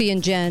 Sophie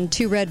and Jen,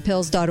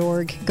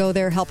 2redpills.org. Go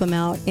there, help them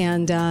out,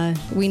 and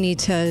we need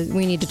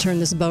to turn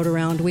this boat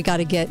around. We got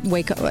to get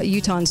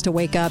Utahns to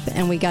wake up,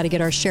 and we got to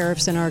get our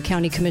sheriffs and our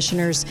county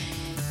commissioners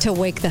to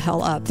wake the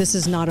hell up. This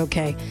is not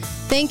okay.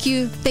 Thank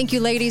you,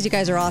 ladies. You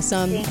guys are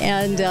awesome,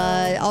 and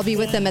I'll be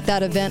with them at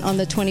that event on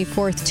the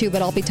 24th too.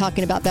 But I'll be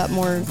talking about that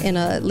more in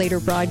a later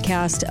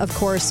broadcast. Of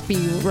course,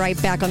 be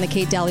right back on the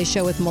Kate Daly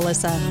Show with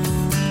Melissa.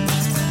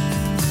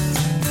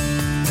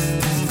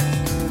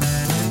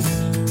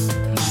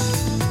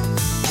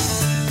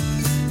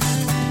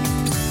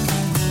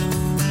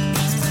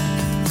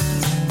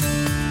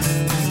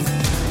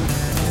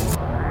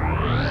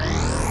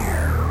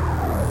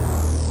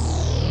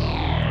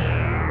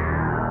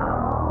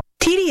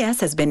 TDS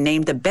has been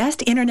named the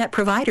best internet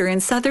provider in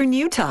southern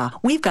Utah.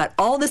 We've got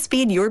all the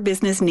speed your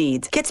business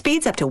needs. Get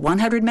speeds up to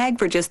 100 meg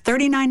for just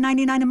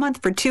 $39.99 a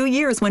month for 2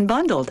 years when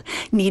bundled.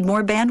 Need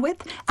more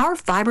bandwidth? Our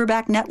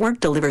fiber-backed network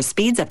delivers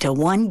speeds up to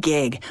 1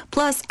 gig.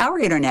 Plus, our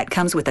internet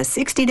comes with a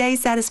 60-day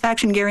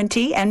satisfaction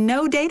guarantee and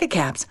no data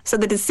caps, so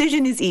the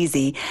decision is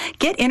easy.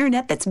 Get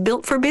internet that's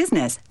built for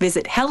business.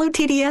 Visit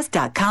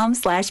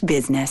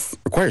hellotds.com/business.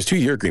 Requires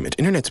 2-year agreement.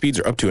 Internet speeds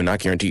are up to and not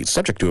guaranteed.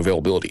 Subject to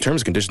availability.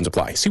 Terms and conditions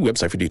apply. See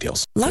website for details.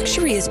 Dentals.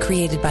 Luxury is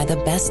created by the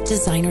best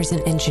designers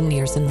and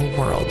engineers in the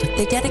world.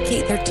 They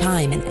dedicate their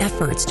time and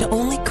efforts to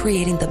only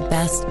creating the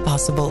best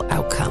possible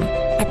outcome.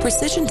 At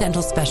Precision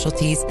Dental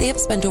Specialties, they have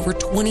spent over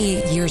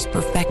 28 years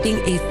perfecting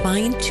a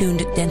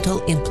fine-tuned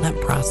dental implant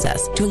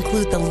process to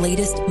include the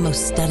latest,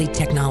 most studied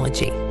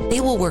technology. They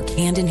will work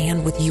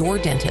hand-in-hand with your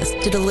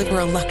dentist to deliver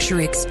a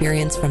luxury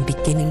experience from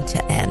beginning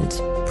to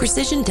end.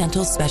 Precision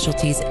Dental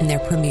Specialties and their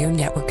premier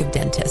network of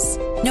dentists.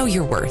 Know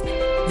your worth.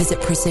 Visit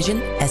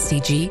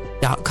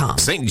PrecisionSCG.com.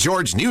 St.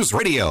 George News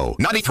Radio,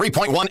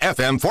 93.1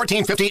 FM,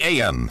 1450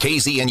 AM,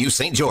 KZNU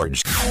St.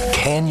 George.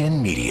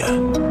 Canyon Media.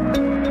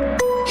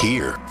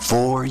 Here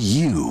for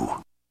you.